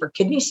therapy for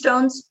kidney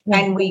stones.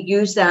 And we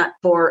use that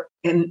for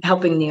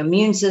helping the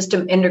immune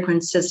system,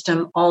 endocrine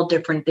system, all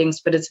different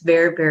things, but it's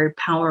very, very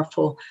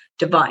powerful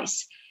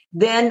device.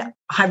 Then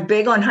I'm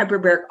big on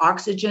hyperbaric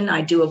oxygen.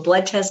 I do a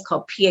blood test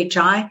called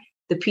PHI.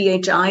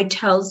 The PHI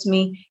tells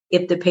me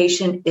if the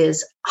patient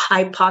is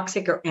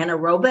hypoxic or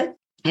anaerobic.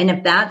 And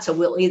if that, so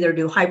we'll either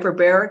do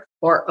hyperbaric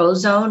or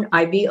ozone,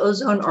 IV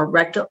ozone or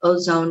rectal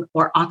ozone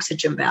or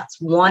oxygen baths,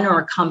 one or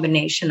a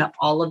combination of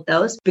all of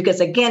those. Because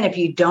again, if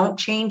you don't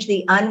change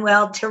the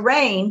unwell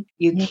terrain,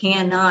 you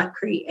cannot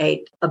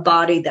create a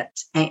body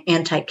that's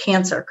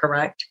anti-cancer,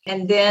 correct?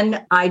 And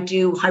then I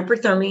do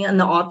hyperthermia in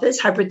the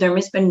office. Hyperthermia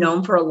has been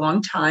known for a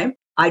long time.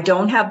 I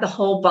don't have the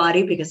whole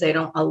body because they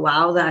don't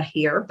allow that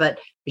here, but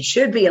it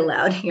should be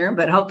allowed here.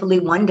 But hopefully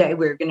one day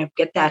we're going to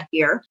get that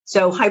here.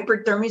 So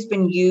hyperthermia has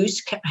been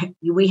used.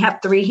 We have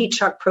 3 heat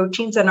shock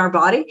proteins in our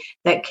body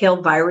that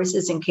kill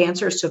viruses and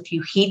cancer. So if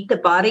you heat the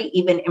body,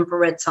 even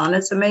infrared sauna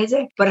is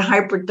amazing. But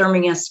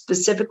hyperthermia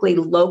specifically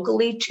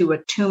locally to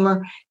a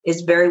tumor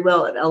is very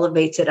well. It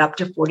elevates it up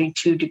to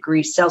 42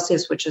 degrees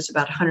Celsius, which is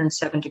about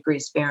 107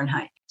 degrees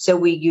Fahrenheit. So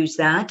we use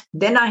that.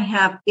 Then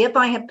if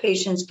I have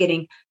patients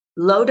getting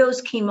low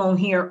dose chemo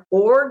here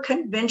or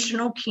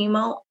conventional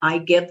chemo, I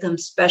give them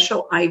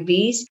special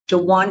IVs to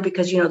one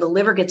because, the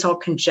liver gets all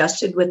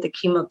congested with the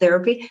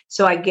chemotherapy.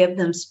 So I give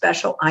them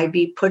special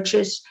IV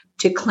pushes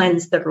to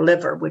cleanse their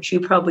liver, which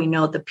you probably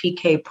know, the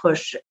PK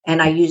push.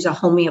 And I use a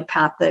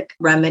homeopathic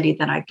remedy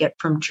that I get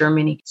from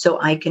Germany so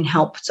I can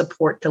help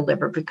support the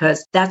liver,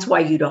 because that's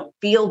why you don't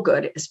feel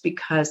good, is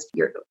because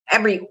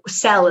every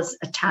cell is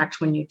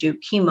attacked when you do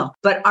chemo.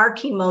 But our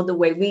chemo, the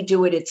way we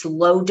do it, it's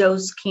low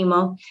dose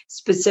chemo,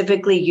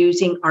 specifically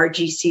using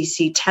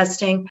RGCC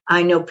testing.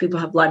 I know people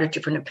have a lot of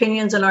different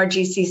opinions on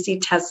RGCC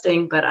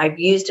testing, but I've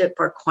used it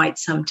for quite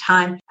some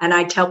time. And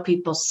I tell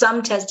people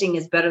some testing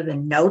is better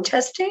than no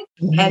testing.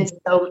 And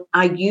so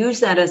I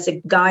use that as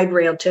a guide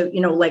rail to,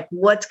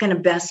 what's going to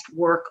best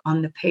work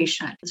on the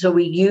patient. So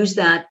we use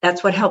that.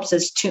 That's what helps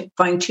us to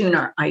fine tune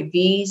our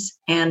IVs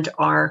and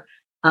our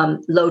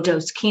low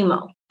dose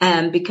chemo.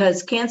 And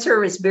because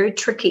cancer is very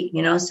tricky,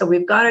 so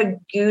we've got to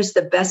use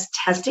the best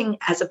testing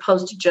as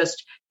opposed to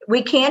just,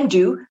 we can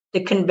do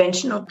the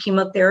conventional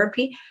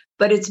chemotherapy,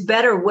 but it's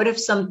better. What if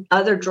some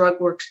other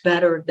drug works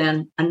better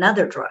than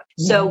another drug?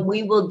 So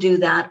we will do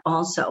that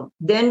also.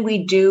 Then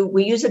we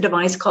use a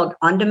device called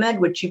OnDemand,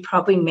 which you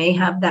probably may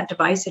have that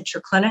device at your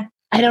clinic.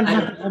 I don't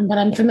have one, but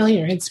I'm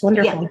familiar. It's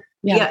wonderful.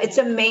 Yeah, it's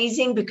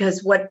amazing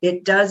because what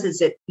it does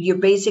is you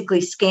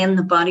basically scan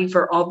the body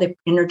for all the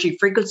energy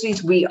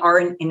frequencies. We are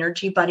an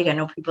energy body. I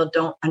know people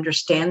don't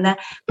understand that,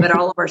 but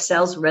all of our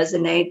cells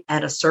resonate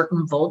at a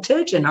certain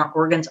voltage and our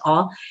organs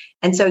all.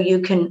 And so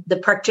the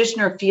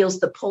practitioner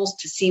feels the pulse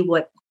to see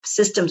what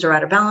systems are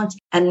out of balance,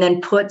 and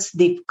then puts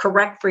the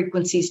correct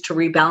frequencies to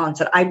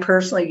rebalance it. I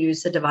personally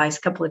use the device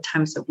a couple of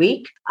times a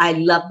week. I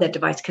love that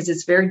device because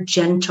it's very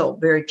gentle,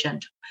 very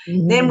gentle.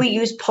 Mm-hmm. Then we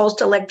use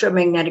pulsed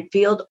electromagnetic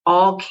field.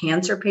 All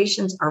cancer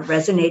patients are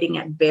resonating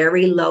at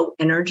very low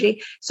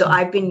energy. So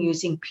I've been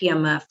using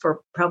PMF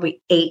for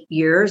probably 8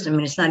 years. I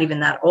mean, it's not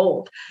even that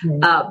old,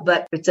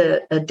 but it's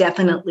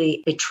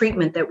definitely a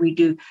treatment that we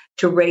do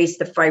to raise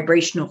the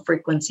vibrational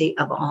frequency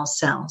of all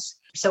cells.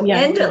 So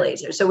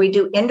endolaser. So we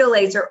do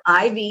endolaser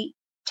IV,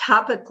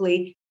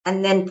 topically,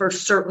 and then for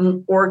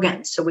certain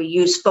organs. So we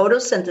use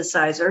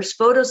photosynthesizers.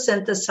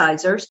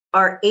 Photosynthesizers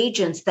are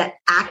agents that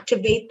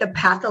activate the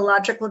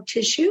pathological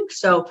tissue.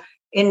 So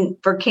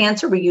for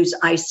cancer, we use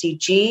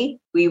ICG.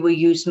 We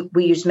use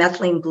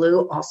methylene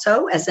blue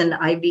also as an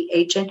IV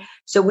agent.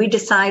 So we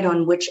decide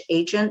on which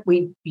agent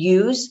we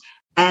use,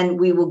 and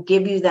we will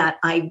give you that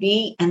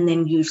IV and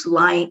then use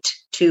light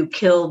to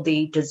kill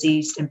the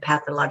diseased and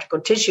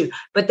pathological tissue.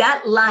 But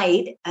that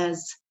light,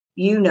 as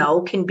you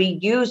know, can be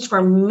used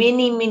for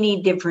many,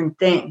 many different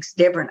things.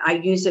 I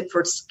use it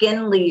for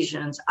skin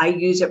lesions. I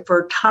use it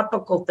for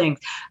topical things.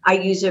 I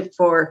use it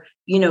for,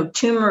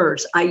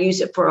 tumors. I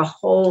use it for a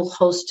whole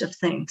host of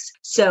things.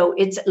 So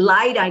it's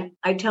light.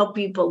 I tell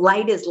people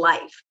light is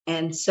life.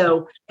 And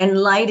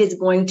light is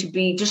going to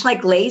be just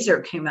like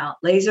laser came out.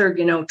 Laser,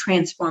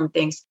 transformed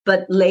things,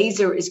 but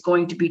laser is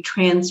going to be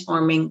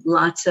transforming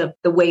lots of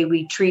the way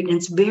we treat. And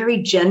it's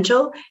very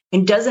gentle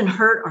and doesn't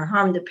hurt or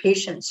harm the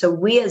patient. So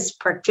we as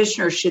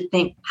practitioners should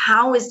think,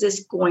 how is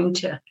this going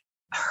to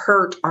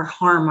hurt or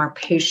harm our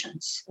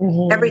patients?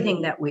 Mm-hmm.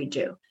 Everything that we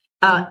do.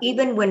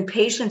 Even when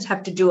patients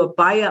have to do a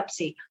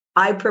biopsy,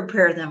 I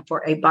prepare them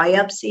for a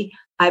biopsy.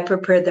 I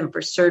prepare them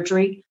for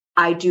surgery.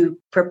 I do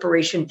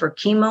preparation for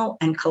chemo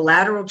and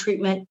collateral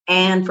treatment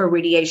and for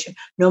radiation.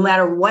 No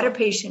matter what a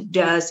patient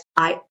does,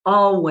 I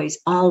always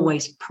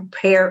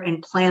prepare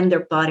and plan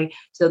their body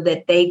so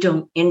that they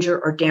don't injure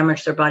or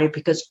damage their body,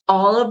 because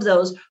all of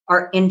those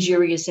are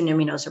injurious and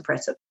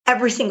immunosuppressive.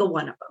 Every single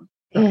one of them.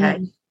 Okay.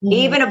 Mm-hmm.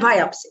 Even a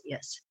biopsy.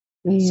 Yes.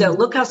 Mm-hmm. So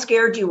look how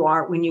scared you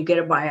are when you get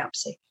a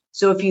biopsy.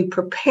 So if you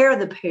prepare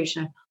the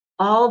patient,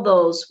 all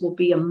those will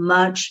be a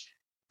much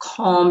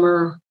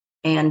calmer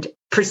and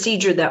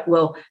procedure that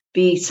will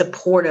be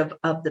supportive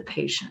of the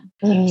patient.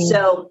 Mm-hmm.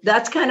 So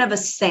that's kind of a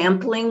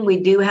sampling. We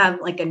do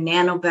have like a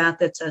nano bath.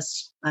 That's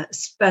a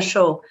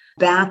special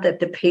bath that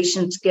the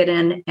patients get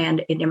in,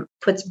 and it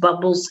puts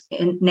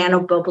nano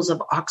bubbles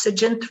of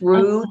oxygen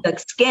through the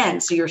skin.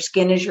 So your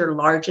skin is your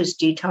largest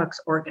detox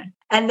organ.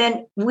 And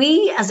then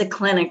we as a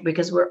clinic,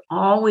 because we're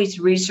always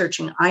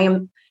researching,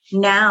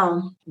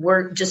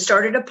 we're just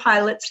started a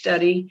pilot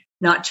study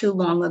not too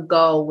long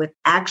ago with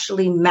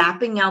actually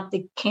mapping out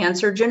the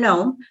cancer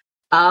genome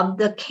of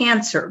the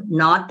cancer,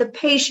 not the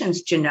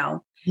patient's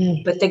genome,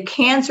 but the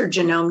cancer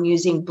genome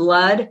using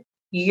blood,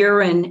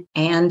 urine,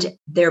 and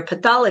their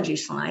pathology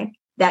slide.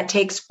 That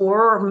takes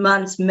 4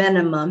 months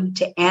minimum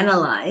to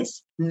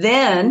analyze.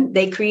 Then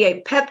they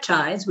create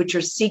peptides, which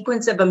are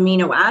sequence of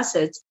amino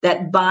acids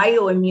that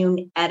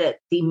bioimmune edit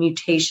the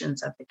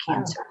mutations of the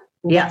cancer.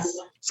 Wow. Yes.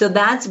 So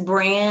that's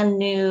brand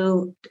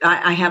new.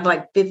 I have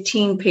like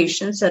 15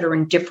 patients that are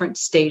in different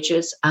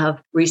stages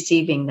of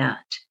receiving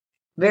that.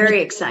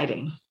 Very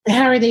exciting.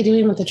 How are they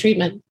doing with the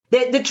treatment?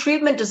 The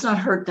treatment does not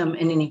hurt them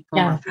in any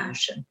form or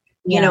fashion.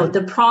 Yeah.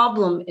 The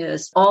problem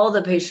is all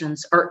the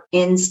patients are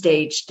in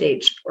stage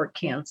 4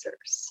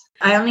 cancers.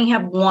 I only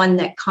have one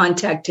that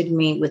contacted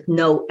me with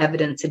no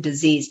evidence of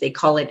disease. They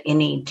call it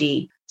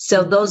NAD.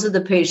 So those are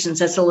the patients.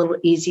 That's a little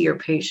easier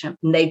patient,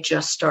 and they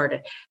just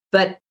started.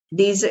 But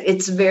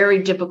it's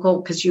very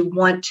difficult because you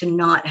want to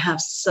not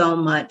have so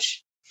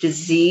much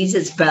disease.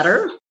 It's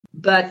better.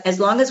 But as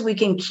long as we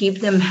can keep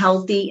them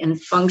healthy and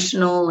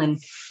functional and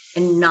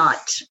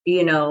not,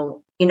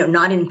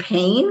 not in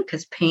pain,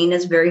 because pain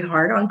is very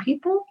hard on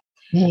people.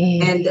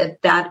 Mm-hmm. And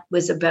that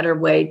was a better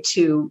way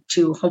to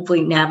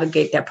hopefully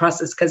navigate that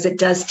process, because it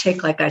does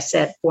take, like I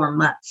said, 4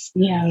 months.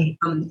 Yeah.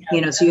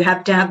 So you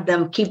have to have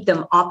them, keep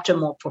them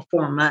optimal for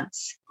 4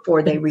 months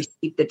before they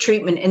receive the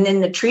treatment. And then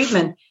the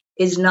treatment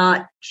is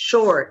not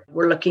short.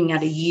 We're looking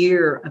at a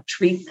year of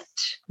treatment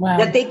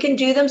that they can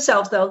do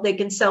themselves, though. They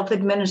can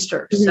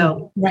self-administer. Mm-hmm.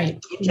 So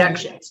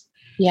injections.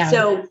 Yeah.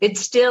 So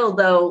it's still,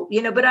 though,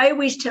 but I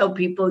always tell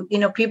people,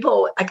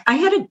 I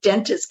had a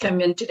dentist come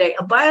in today,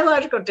 a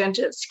biological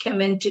dentist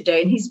come in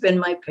today, and he's been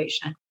my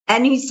patient.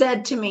 And he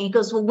said to me, he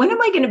goes, well, when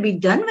am I going to be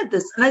done with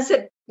this? And I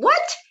said,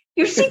 what?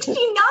 You're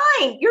 69.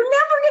 You're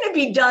never going to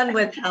be done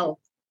with health.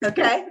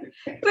 Okay.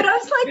 But I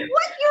was like,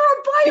 what?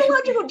 You're a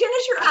biological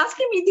dentist. You're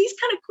asking me these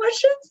kind of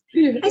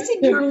questions? I said,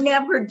 you're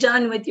never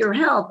done with your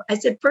health. I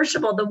said, first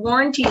of all, the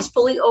warranty is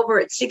fully over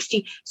at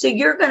 60. So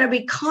you're going to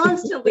be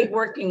constantly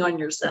working on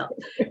yourself.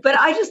 But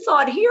I just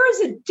thought, here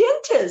is a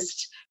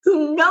dentist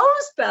who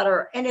knows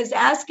better and is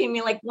asking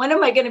me, like, when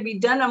am I going to be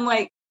done? I'm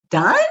like,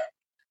 done?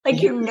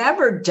 Like, you're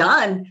never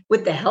done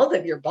with the health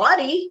of your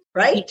body,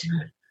 right?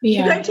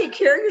 Yeah. You got to take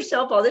care of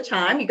yourself all the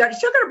time. You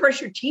still got to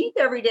brush your teeth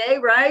every day,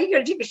 right? You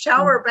got to take a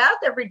shower or bath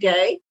every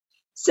day.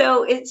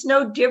 So it's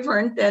no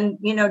different than,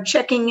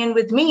 checking in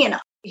with me. And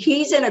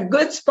he's in a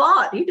good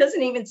spot. He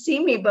doesn't even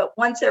see me but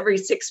once every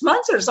 6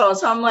 months or so.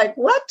 So I'm like,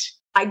 what?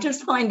 I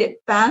just find it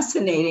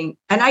fascinating.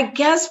 And I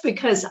guess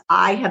because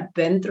I have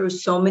been through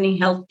so many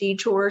health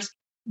detours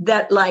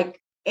that like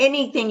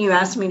anything you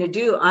ask me to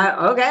do,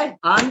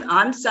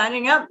 I'm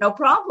signing up, no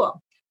problem.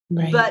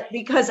 Right. But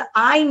because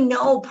I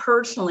know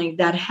personally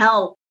that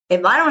health,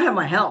 if I don't have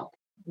my health,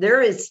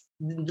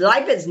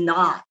 life is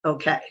not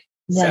okay.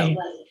 Right.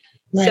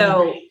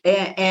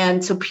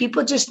 So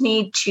people just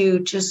need to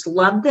just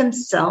love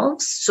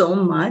themselves so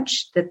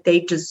much that they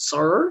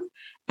deserve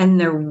and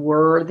they're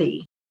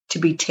worthy to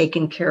be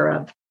taken care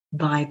of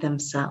by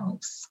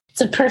themselves.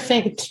 It's a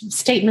perfect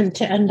statement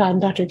to end on,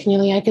 Dr.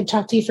 Connealy. I could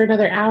talk to you for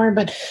another hour,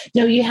 but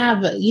no, you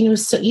have,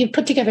 so you've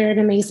put together an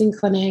amazing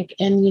clinic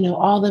and,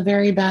 all the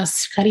very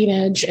best cutting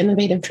edge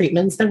innovative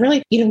treatments that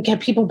really, get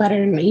people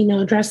better and,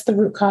 address the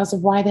root cause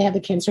of why they have the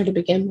cancer to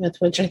begin with,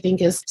 which I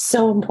think is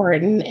so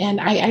important. And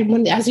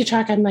when, as you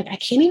talk, I'm like, I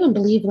can't even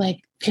believe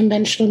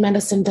conventional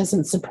medicine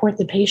doesn't support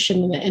the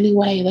patient in any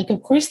way. Like,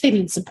 of course they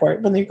need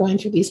support when they're going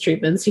through these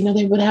treatments.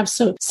 They would have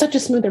such a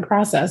smoother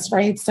process,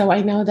 right? So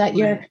I know that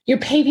you're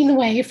paving the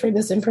way for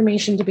this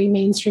information to be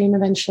mainstream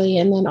eventually,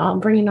 and then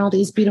bringing all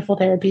these beautiful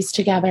therapies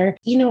together.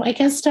 I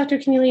guess, Dr.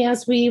 Connealy,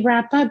 as we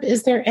wrap up,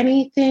 is there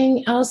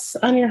anything else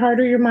on your heart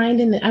or your mind?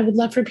 And I would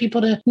love for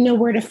people to know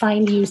where to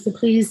find you. So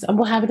please,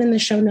 we'll have it in the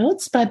show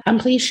notes, but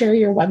please share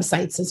your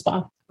websites as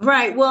well.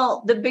 Right.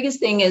 Well, the biggest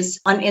thing is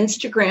on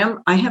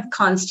Instagram, I have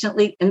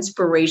constantly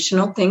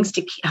inspirational things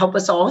to help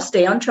us all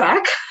stay on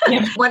track.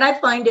 Yeah. What I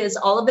find is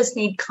all of us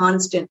need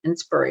constant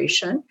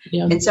inspiration.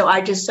 Yeah. And so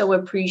I just so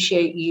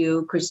appreciate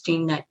you,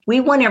 Christine, that we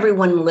want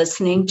everyone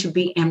listening to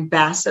be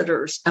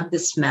ambassadors of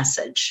this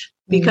message,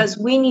 because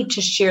we need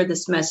to share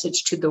this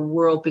message to the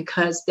world,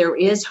 because there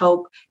is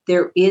hope,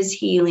 there is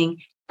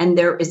healing, and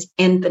there is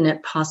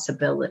infinite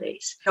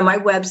possibilities. On my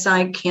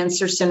website,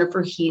 Cancer Center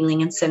for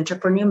Healing and Center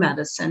for New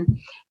Medicine,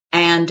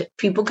 and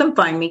people can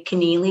find me,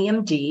 Connealy,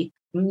 MD.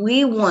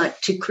 We want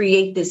to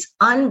create this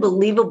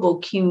unbelievable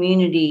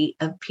community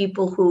of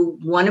people who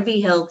want to be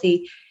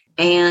healthy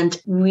and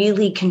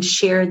really can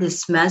share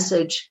this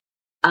message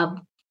of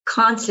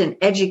constant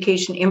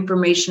education,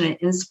 information, and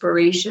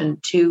inspiration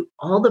to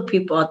all the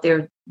people out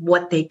there,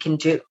 what they can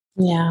do.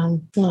 Yeah.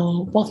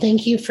 Well,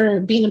 thank you for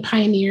being a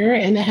pioneer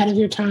and ahead of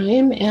your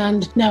time.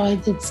 And no,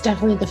 it's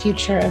definitely the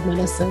future of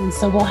medicine.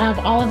 So we'll have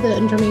all of the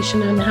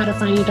information on how to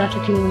find you, Dr.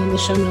 Connealy, in the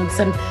show notes.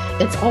 And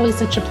it's always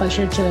such a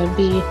pleasure to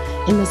be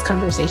in this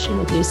conversation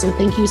with you. So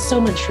thank you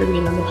so much for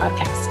being on the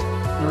podcast.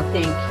 Well,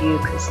 thank you,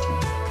 Christine.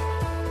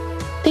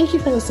 Thank you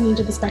for listening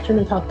to the Spectrum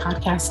of Health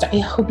podcast. I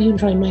hope you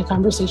enjoyed my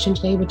conversation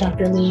today with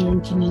Dr. Leigh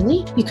Erin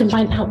Connealy. You can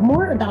find out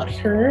more about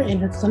her and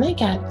her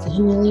clinic at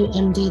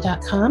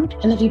ConnealyMD.com.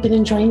 And if you've been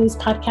enjoying these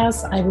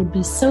podcasts, I would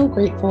be so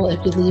grateful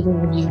if you leave a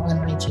review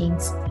on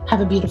iTunes.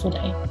 Have a beautiful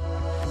day.